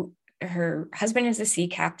who, her husband is a sea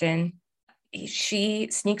captain. She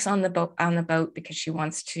sneaks on the boat because she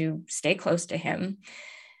wants to stay close to him.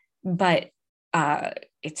 But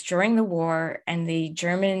it's during the war, and the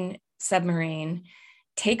German submarine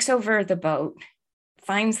takes over the boat,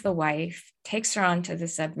 finds the wife, takes her onto the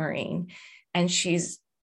submarine, and she's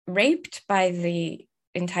raped by the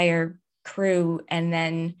entire crew and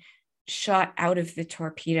then shot out of the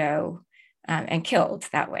torpedo and killed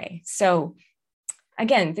that way. So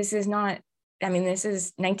again, this is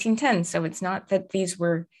 1910, so it's not that these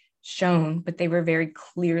were shown, but they were very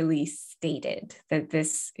clearly stated that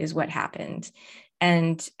this is what happened.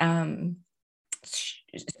 And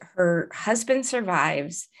her husband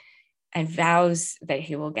survives and vows that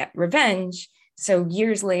he will get revenge. So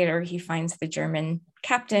years later, he finds the German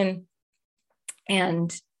captain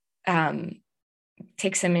and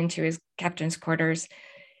takes him into his captain's quarters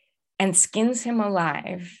and skins him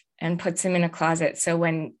alive and puts him in a closet. So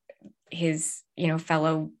when his,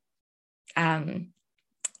 fellow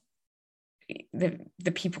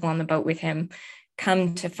the people on the boat with him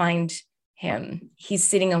come to find him, he's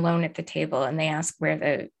sitting alone at the table, and they ask where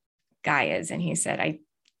the guy is, and he said,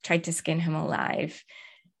 tried to skin him alive.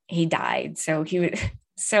 He died. So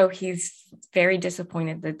he's very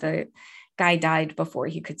disappointed that the guy died before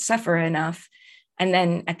he could suffer enough. And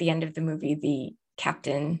then at the end of the movie, the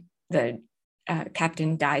captain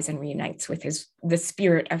dies and reunites with the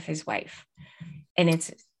spirit of his wife. And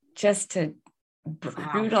it's just a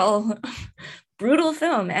brutal, brutal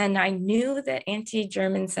film. And I knew that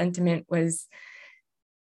anti-German sentiment was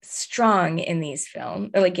strong in these films,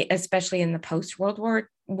 like especially in the post-World War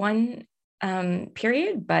I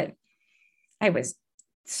period, but I was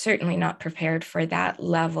certainly not prepared for that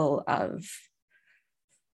level of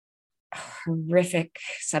horrific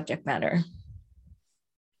subject matter.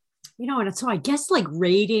 And so I guess like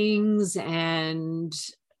ratings and,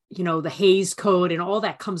 the Hays Code and all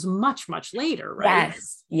that comes much, much later, right?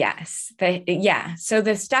 Yes. So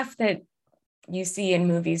the stuff that you see in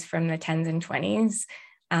movies from the 10s and 20s,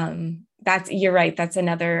 you're right. That's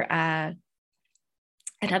another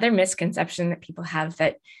misconception that people have,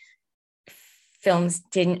 that films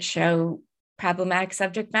didn't show problematic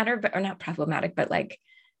subject matter, or not problematic, but like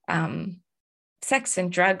sex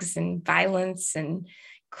and drugs and violence and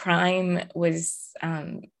crime was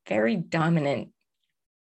very dominant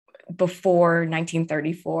before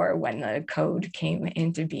 1934, when the code came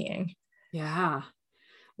into being. Yeah.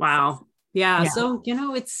 Wow. Yeah. So,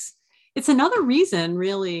 it's another reason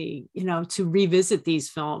really, to revisit these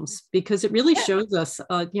films, because it really shows us,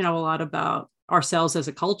 a lot about ourselves as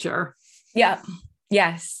a culture. Yeah.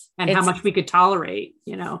 Yes. And how much we could tolerate,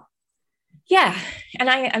 Yeah. And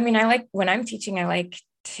I mean, I like, when I'm teaching, I like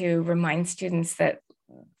to remind students that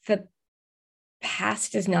the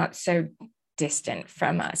past is not so distant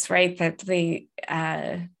from us, right? That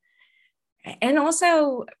and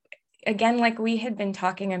also, again, like we had been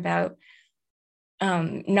talking about,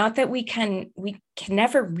 not that we can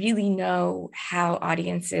never really know how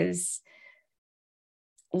audiences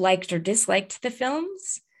liked or disliked the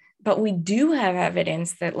films, but we do have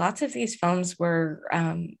evidence that lots of these films were,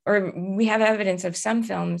 or we have evidence of some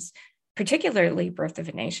films, particularly Birth of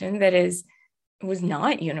a Nation, that was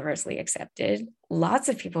not universally accepted. Lots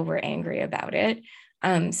of people were angry about it.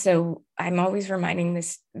 So I'm always reminding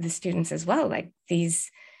the students as well, like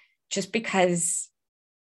just because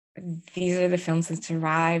these are the films that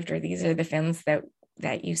survived, or these are the films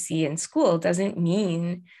that you see in school, doesn't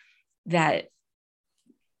mean that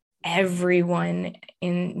everyone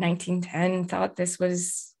in 1910 thought this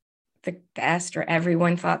was the best, or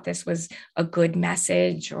everyone thought this was a good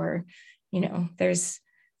message, or, there's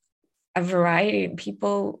a variety of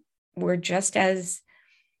people were just as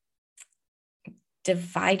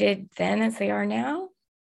divided then as they are now,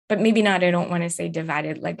 but maybe not. I don't want to say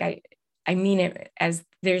divided. Like I mean it as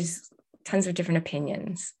there's tons of different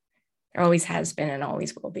opinions. There always has been and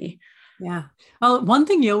always will be. Yeah. Well, one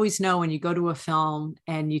thing you always know when you go to a film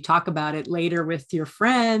and you talk about it later with your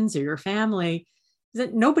friends or your family is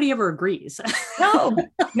that nobody ever agrees. No.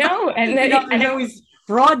 And there's always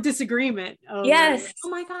broad disagreement. Yes. Like, oh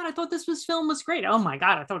my God, I thought this film was great. Oh my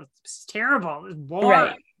God, I thought it was terrible. It was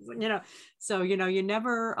boring. Right. So, you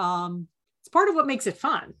never, it's part of what makes it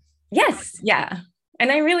fun. Yes. Yeah.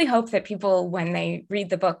 And I really hope that people, when they read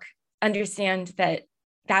the book, understand that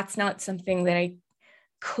that's not something that I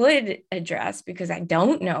could address, because I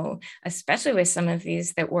don't know, especially with some of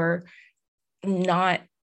these that were not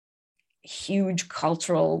huge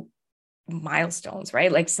cultural milestones,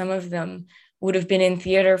 right? Like some of them would have been in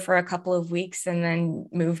theater for a couple of weeks and then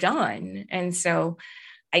moved on. And so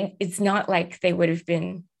it's not like they would have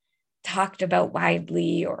been talked about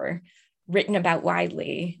widely or written about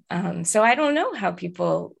widely. So I don't know how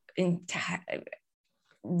people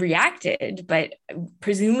reacted, but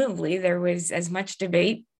presumably there was as much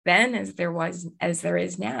debate then as there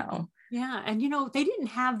is now. Yeah. And, they didn't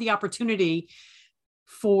have the opportunity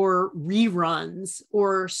for reruns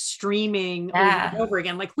or streaming over and over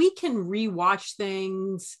again. Like we can rewatch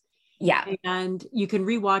things. Yeah. And you can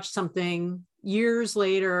rewatch something years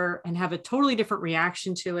later and have a totally different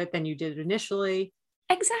reaction to it than you did initially.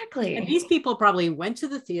 Exactly. And these people probably went to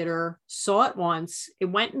the theater, saw it once, it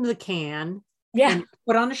went in the can, and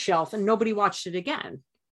put on a shelf, and nobody watched it again.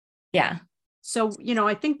 Yeah. So,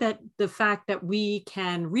 I think that the fact that we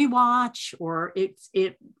can rewatch, or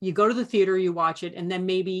you go to the theater, you watch it, and then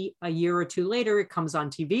maybe a year or two later, it comes on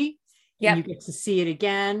TV. Yeah. And you get to see it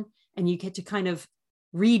again, and you get to kind of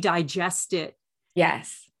redigest it.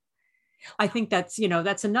 Yes. I think that's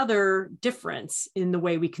another difference in the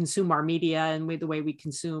way we consume our media and the way we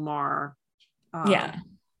consume our.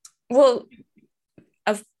 Well,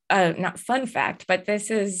 not fun fact, but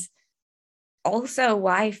this is also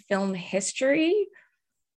why film history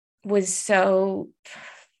was so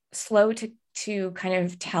slow to kind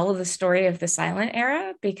of tell the story of the silent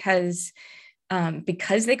era because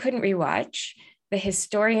they couldn't rewatch. The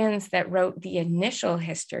historians that wrote the initial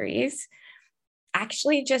histories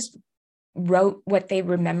actually just wrote what they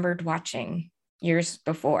remembered watching years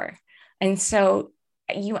before. And so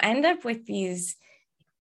you end up with these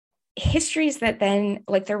histories that then,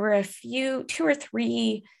 like, there were two or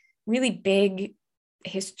three really big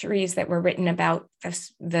histories that were written about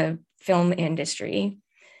the film industry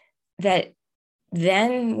that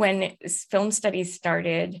then, when film studies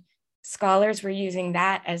started, scholars were using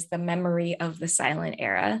that as the memory of the silent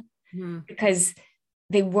era because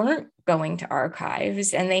they weren't going to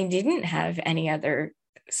archives and they didn't have any other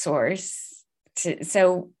source.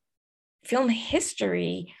 So film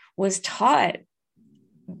history was taught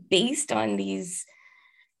based on these,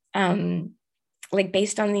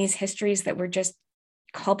 based on these histories that were just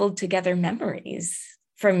cobbled together memories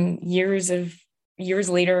from years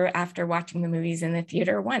later after watching the movies in the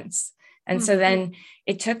theater once. And so then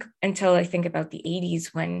it took until I think about the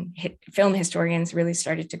 80s when film historians really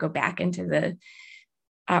started to go back into the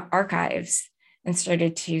archives and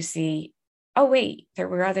started to see, oh, wait, there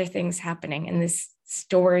were other things happening. And this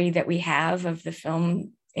story that we have of the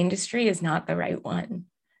film industry is not the right one.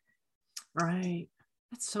 Right.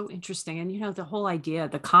 That's so interesting. And, the whole idea,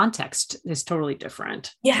 the context is totally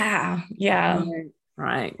different. Yeah. Yeah.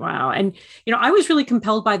 Right. Wow. And, I was really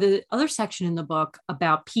compelled by the other section in the book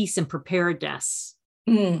about peace and preparedness.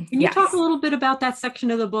 Can you talk a little bit about that section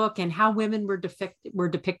of the book and how women were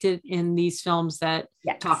depicted in these films that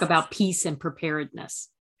talk about peace and preparedness?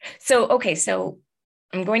 So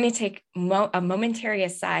I'm going to take a momentary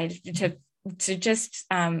aside to just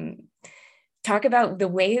talk about the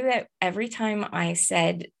way that every time I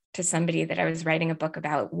said to somebody that I was writing a book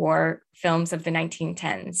about war films of the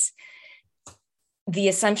 1910s, the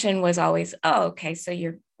assumption was always, oh, okay, so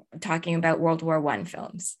you're talking about World War I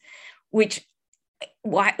films,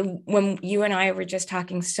 when you and I were just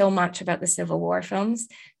talking so much about the Civil War films,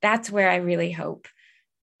 that's where I really hope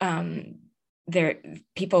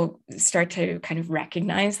people start to kind of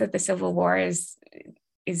recognize that the Civil War is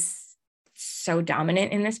so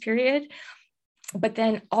dominant in this period. But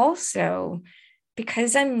then also,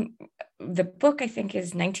 because the book I think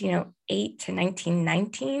is 1908 to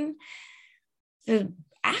 1919, the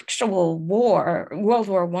actual war, World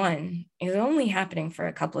War I, is only happening for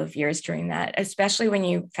a couple of years during that, especially when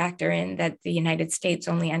you factor in that the United States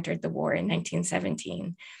only entered the war in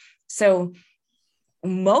 1917. So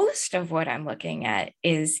most of what I'm looking at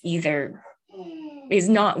is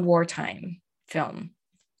not wartime film.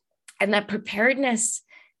 And that preparedness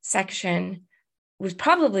section was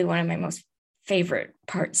probably one of my most favorite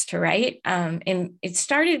parts to write. And it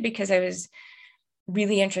started because I was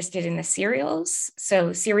really interested in the serials.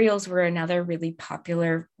 So serials were another really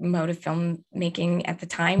popular mode of filmmaking at the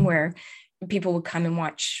time, where people would come and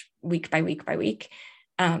watch week by week by week.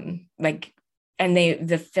 And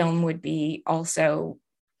the film would be also,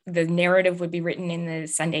 the narrative would be written in the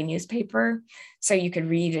Sunday newspaper. So you could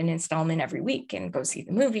read an installment every week and go see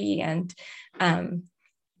the movie. And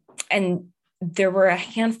there were a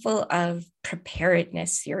handful of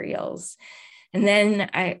preparedness serials. And then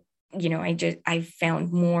I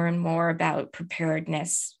found more and more about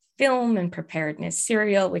preparedness film and preparedness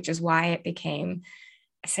serial, which is why it became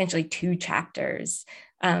essentially 2 chapters.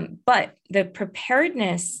 But the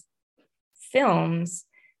preparedness films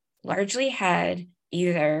largely had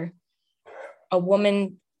either a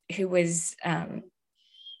woman who was an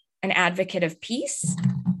advocate of peace,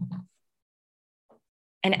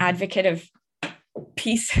 an advocate of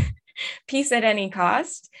peace at any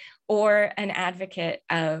cost, or an advocate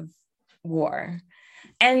of war.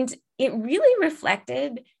 And it really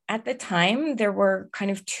reflected, at the time, there were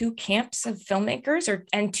kind of 2 camps of filmmakers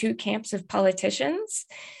and 2 camps of politicians.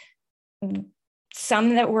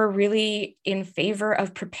 Some that were really in favor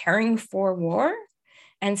of preparing for war,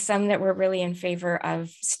 and some that were really in favor of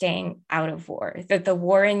staying out of war. That the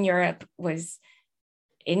war in Europe was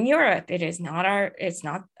in Europe. It's not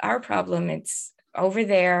our problem. It's over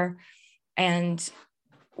there. And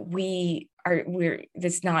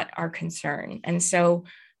that's not our concern. And so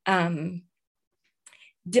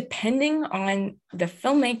depending on the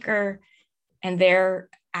filmmaker and their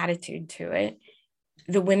attitude to it,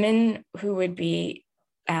 the women who would be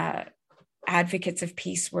advocates of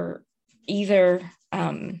peace were either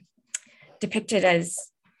depicted as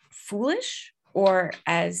foolish or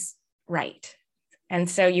as right. And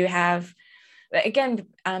so you have, again,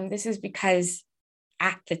 this is because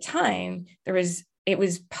at the time it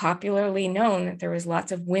was popularly known that there was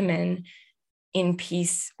lots of women in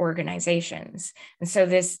peace organizations. And so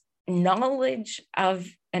this knowledge of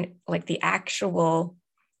and like the actual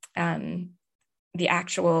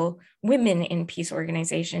women in peace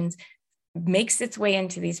organizations makes its way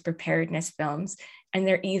into these preparedness films, and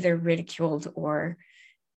they're either ridiculed or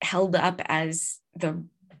held up as the,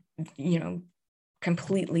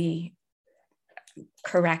 completely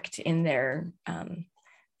correct in their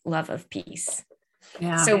love of peace.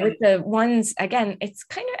 Yeah. So with the ones, again, it's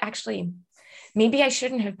kind of actually, maybe I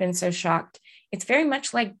shouldn't have been so shocked. It's very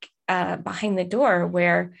much like Behind the Door,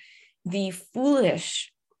 where the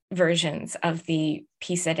foolish versions of the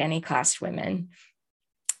peace at any cost women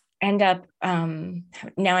end up,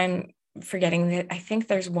 now I'm forgetting that, I think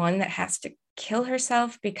there's one that has to kill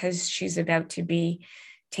herself because she's about to be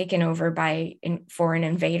taken over by foreign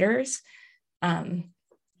invaders.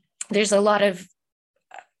 There's a lot of,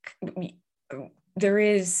 there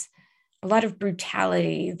is a lot of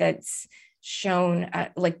brutality that's shown,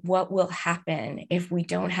 like what will happen if we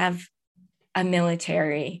don't have a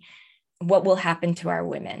military, what will happen to our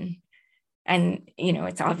women. And,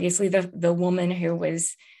 it's obviously the woman who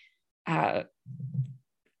was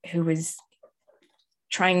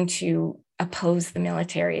trying to oppose the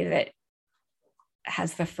military that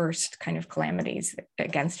has the first kind of calamities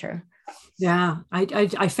against her. Yeah,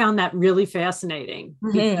 I found that really fascinating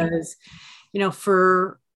because,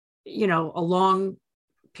 for, a long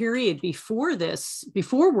period before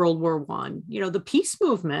World War I, the peace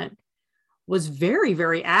movement was very,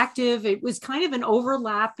 very active. It was kind of an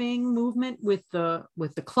overlapping movement with the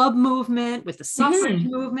club movement, with the suffrage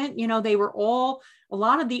movement. They were all a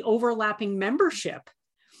lot of the overlapping membership.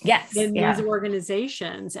 Yes, in these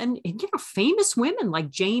organizations, and famous women like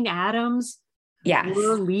Jane Addams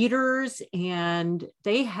were leaders, and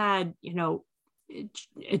they had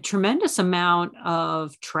a tremendous amount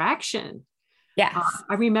of traction. Yes,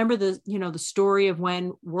 I remember the story of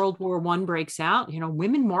when World War I breaks out.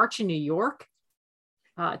 Women march in New York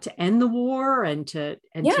to end the war and to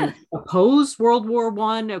oppose World War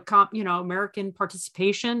I. American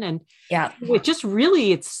participation, and it just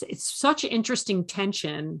really it's such an interesting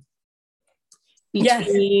tension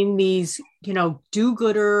between these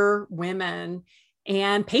do-gooder women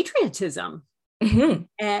and patriotism.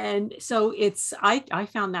 And so I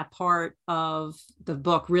found that part of the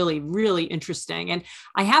book really, really interesting. And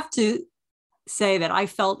I have to say that I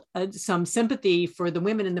felt some sympathy for the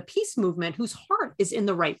women in the peace movement whose heart is in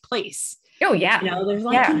the right place. Oh, yeah. There's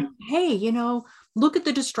like, hey, look at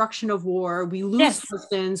the destruction of war. We lose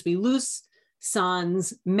husbands, we lose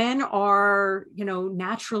sons. Men are,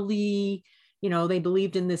 naturally, they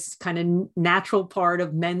believed in this kind of natural part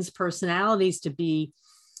of men's personalities to be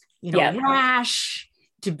rash,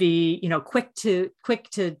 to be, quick to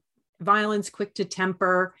violence, quick to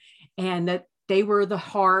temper, and that they were the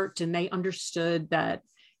heart, and they understood that,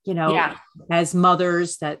 as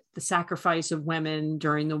mothers, that the sacrifice of women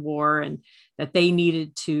during the war, and that they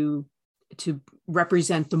needed to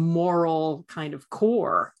represent the moral kind of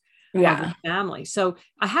core of the family. So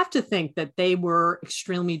I have to think that they were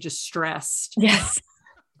extremely distressed. Yes.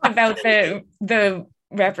 About the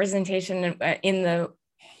representation in the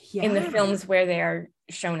films where they are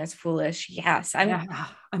shown as foolish. Yes. I mean,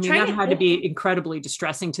 that had to be incredibly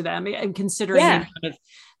distressing to them, and considering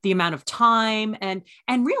the amount of time and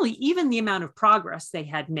really even the amount of progress they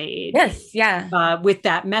had made. Yes. Yeah. With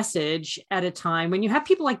that message at a time when you have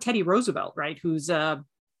people like Teddy Roosevelt, right? Who's, also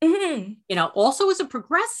is a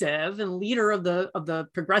progressive and leader of the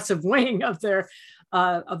progressive wing of their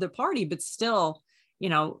party, but still,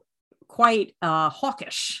 quite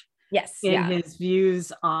hawkish. Yes. In his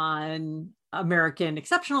views on American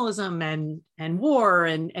exceptionalism and war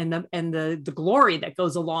and the glory that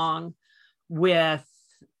goes along with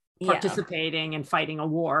participating and fighting a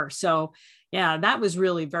war. So that was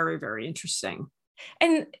really very, very interesting.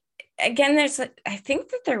 And again, I think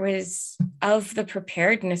that there was, of the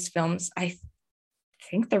preparedness films, I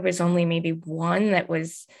think there was only maybe one that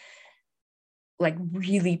was like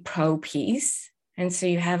really pro-peace. And so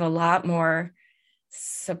you have a lot more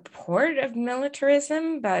support of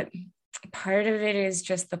militarism, but part of it is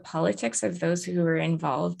just the politics of those who are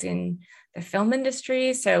involved in the film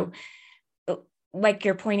industry. So like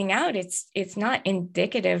you're pointing out, it's not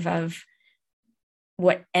indicative of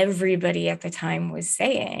what everybody at the time was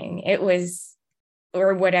saying. It was,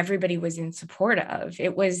 or what everybody was in support of.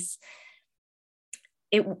 It was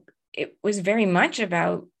very much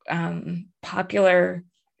about popular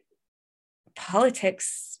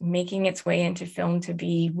politics making its way into film to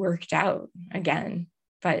be worked out again.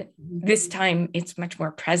 But this time it's much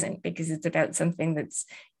more present because it's about something that's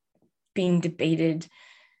being debated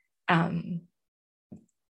in,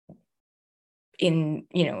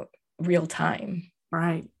 real time.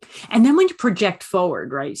 Right. And then when you project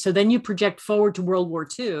forward, right? So then you project forward to World War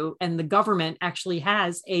II, and the government actually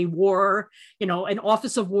has a war, an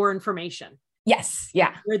Office of War Information. Yes.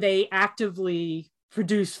 Yeah. Where they actively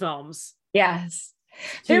produce films. Yes.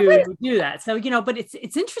 To do that. So, but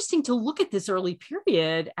it's interesting to look at this early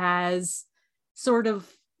period as sort of,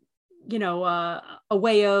 a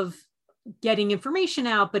way of getting information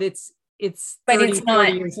out, but it's 30,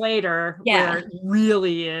 40 years later where it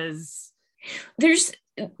really is.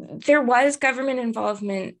 There was government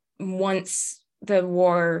involvement once the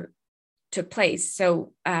war took place.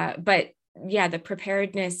 So, but yeah, the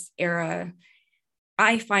preparedness era,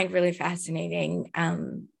 I find really fascinating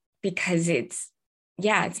because it's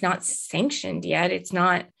not sanctioned yet. It's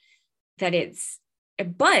not that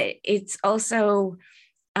but it's also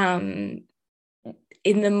in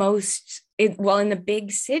the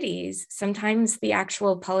big cities, sometimes the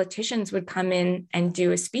actual politicians would come in and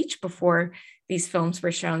do a speech before these films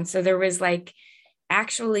were shown. So there was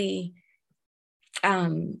actually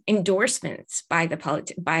endorsements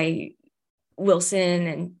by Wilson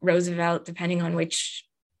and Roosevelt, depending on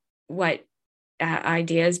what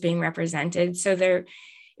idea is being represented. So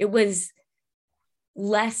it was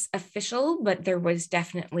less official, but there was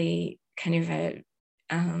definitely kind of a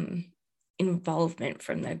involvement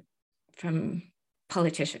from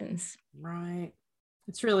politicians. Right.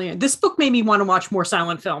 It's really, this book made me want to watch more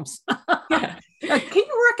silent films. Yeah. Can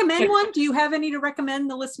you recommend one? Do you have any to recommend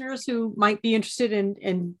the listeners who might be interested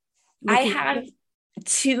in I have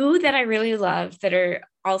two that I really love that are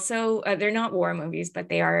also, they're not war movies, but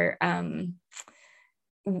they are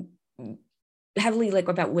heavily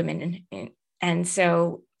about women. And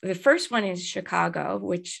so the first one is Chicago,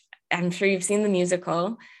 which I'm sure you've seen the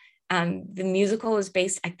musical. The musical is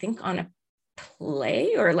based, I think, on a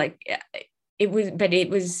play it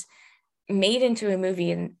was made into a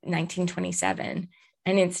movie in 1927.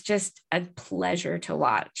 And it's just a pleasure to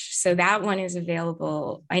watch. So that one is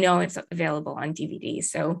available. I know it's available on DVD.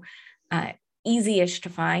 So easy-ish to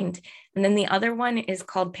find. And then the other one is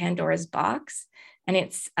called Pandora's Box. And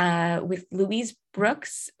it's with Louise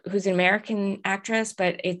Brooks, who's an American actress,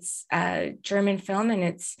 but it's a German film, and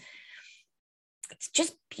it's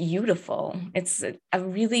just beautiful. It's and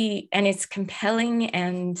it's compelling.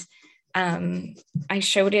 And I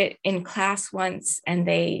showed it in class once, and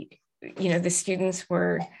the students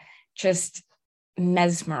were just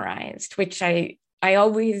mesmerized, which I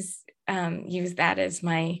always use that as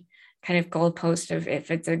my kind of goalpost of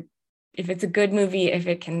if it's a good movie, if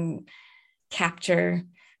it can capture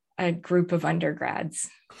a group of undergrads.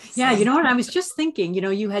 Yeah. You know what? I was just thinking,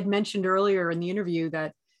 you had mentioned earlier in the interview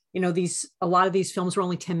that, a lot of these films were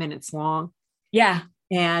only 10 minutes long. Yeah.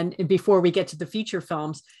 And before we get to the feature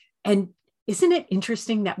films, and isn't it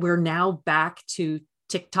interesting that we're now back to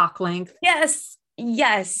TikTok length? Yes.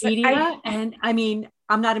 Media. And I mean,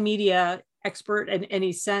 I'm not a media expert in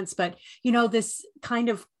any sense, but this kind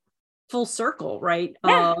of full circle, right?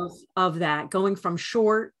 Yeah. Of that going from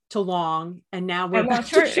short to long, and now we're back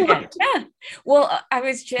to short. Again. Yeah. Well, I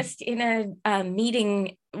was just in a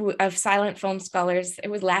meeting of silent film scholars.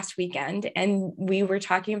 It was last weekend, and we were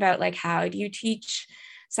talking about how do you teach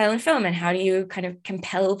silent film, and how do you kind of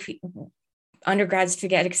compel undergrads to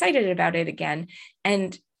get excited about it again?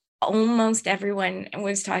 And almost everyone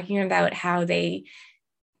was talking about how they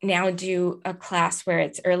now do a class where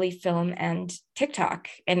it's early film and TikTok.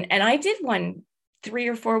 And I did one 3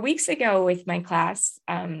 or 4 weeks ago with my class,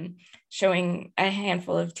 showing a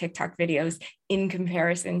handful of TikTok videos in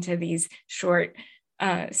comparison to these short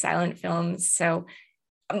silent films. So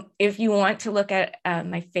if you want to look at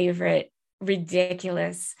my favorite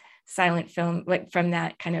ridiculous silent film, from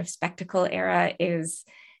that kind of spectacle era, is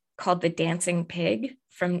called The Dancing Pig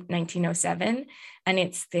from 1907. And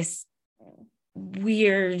it's this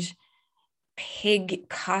weird pig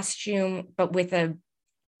costume, but with a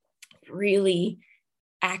really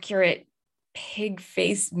accurate pig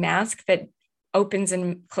face mask that opens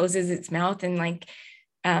and closes its mouth and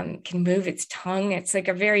can move its tongue. It's a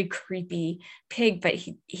very creepy pig, but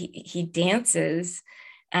he dances,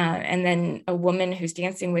 and then a woman who's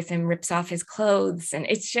dancing with him rips off his clothes, and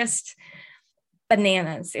it's just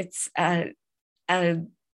bananas. It's a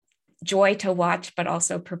joy to watch, but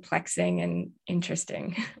also perplexing and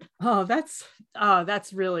interesting. Oh, that's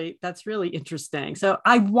really interesting. So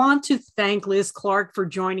I want to thank Liz Clark for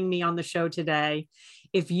joining me on the show today.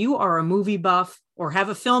 If you are a movie buff or have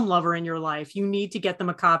a film lover in your life, you need to get them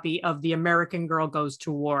a copy of The American Girl Goes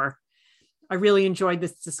to War. I really enjoyed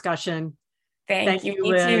this discussion. Thank you,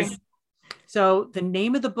 Liz. Too. So the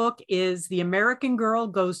name of the book is The American Girl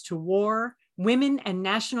Goes to War: Women and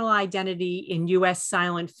National Identity in U.S.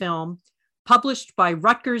 Silent Film, published by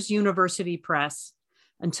Rutgers University Press.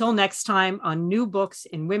 Until next time on New Books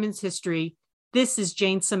in Women's History, this is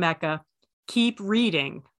Jane Semeka. Keep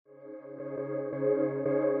reading.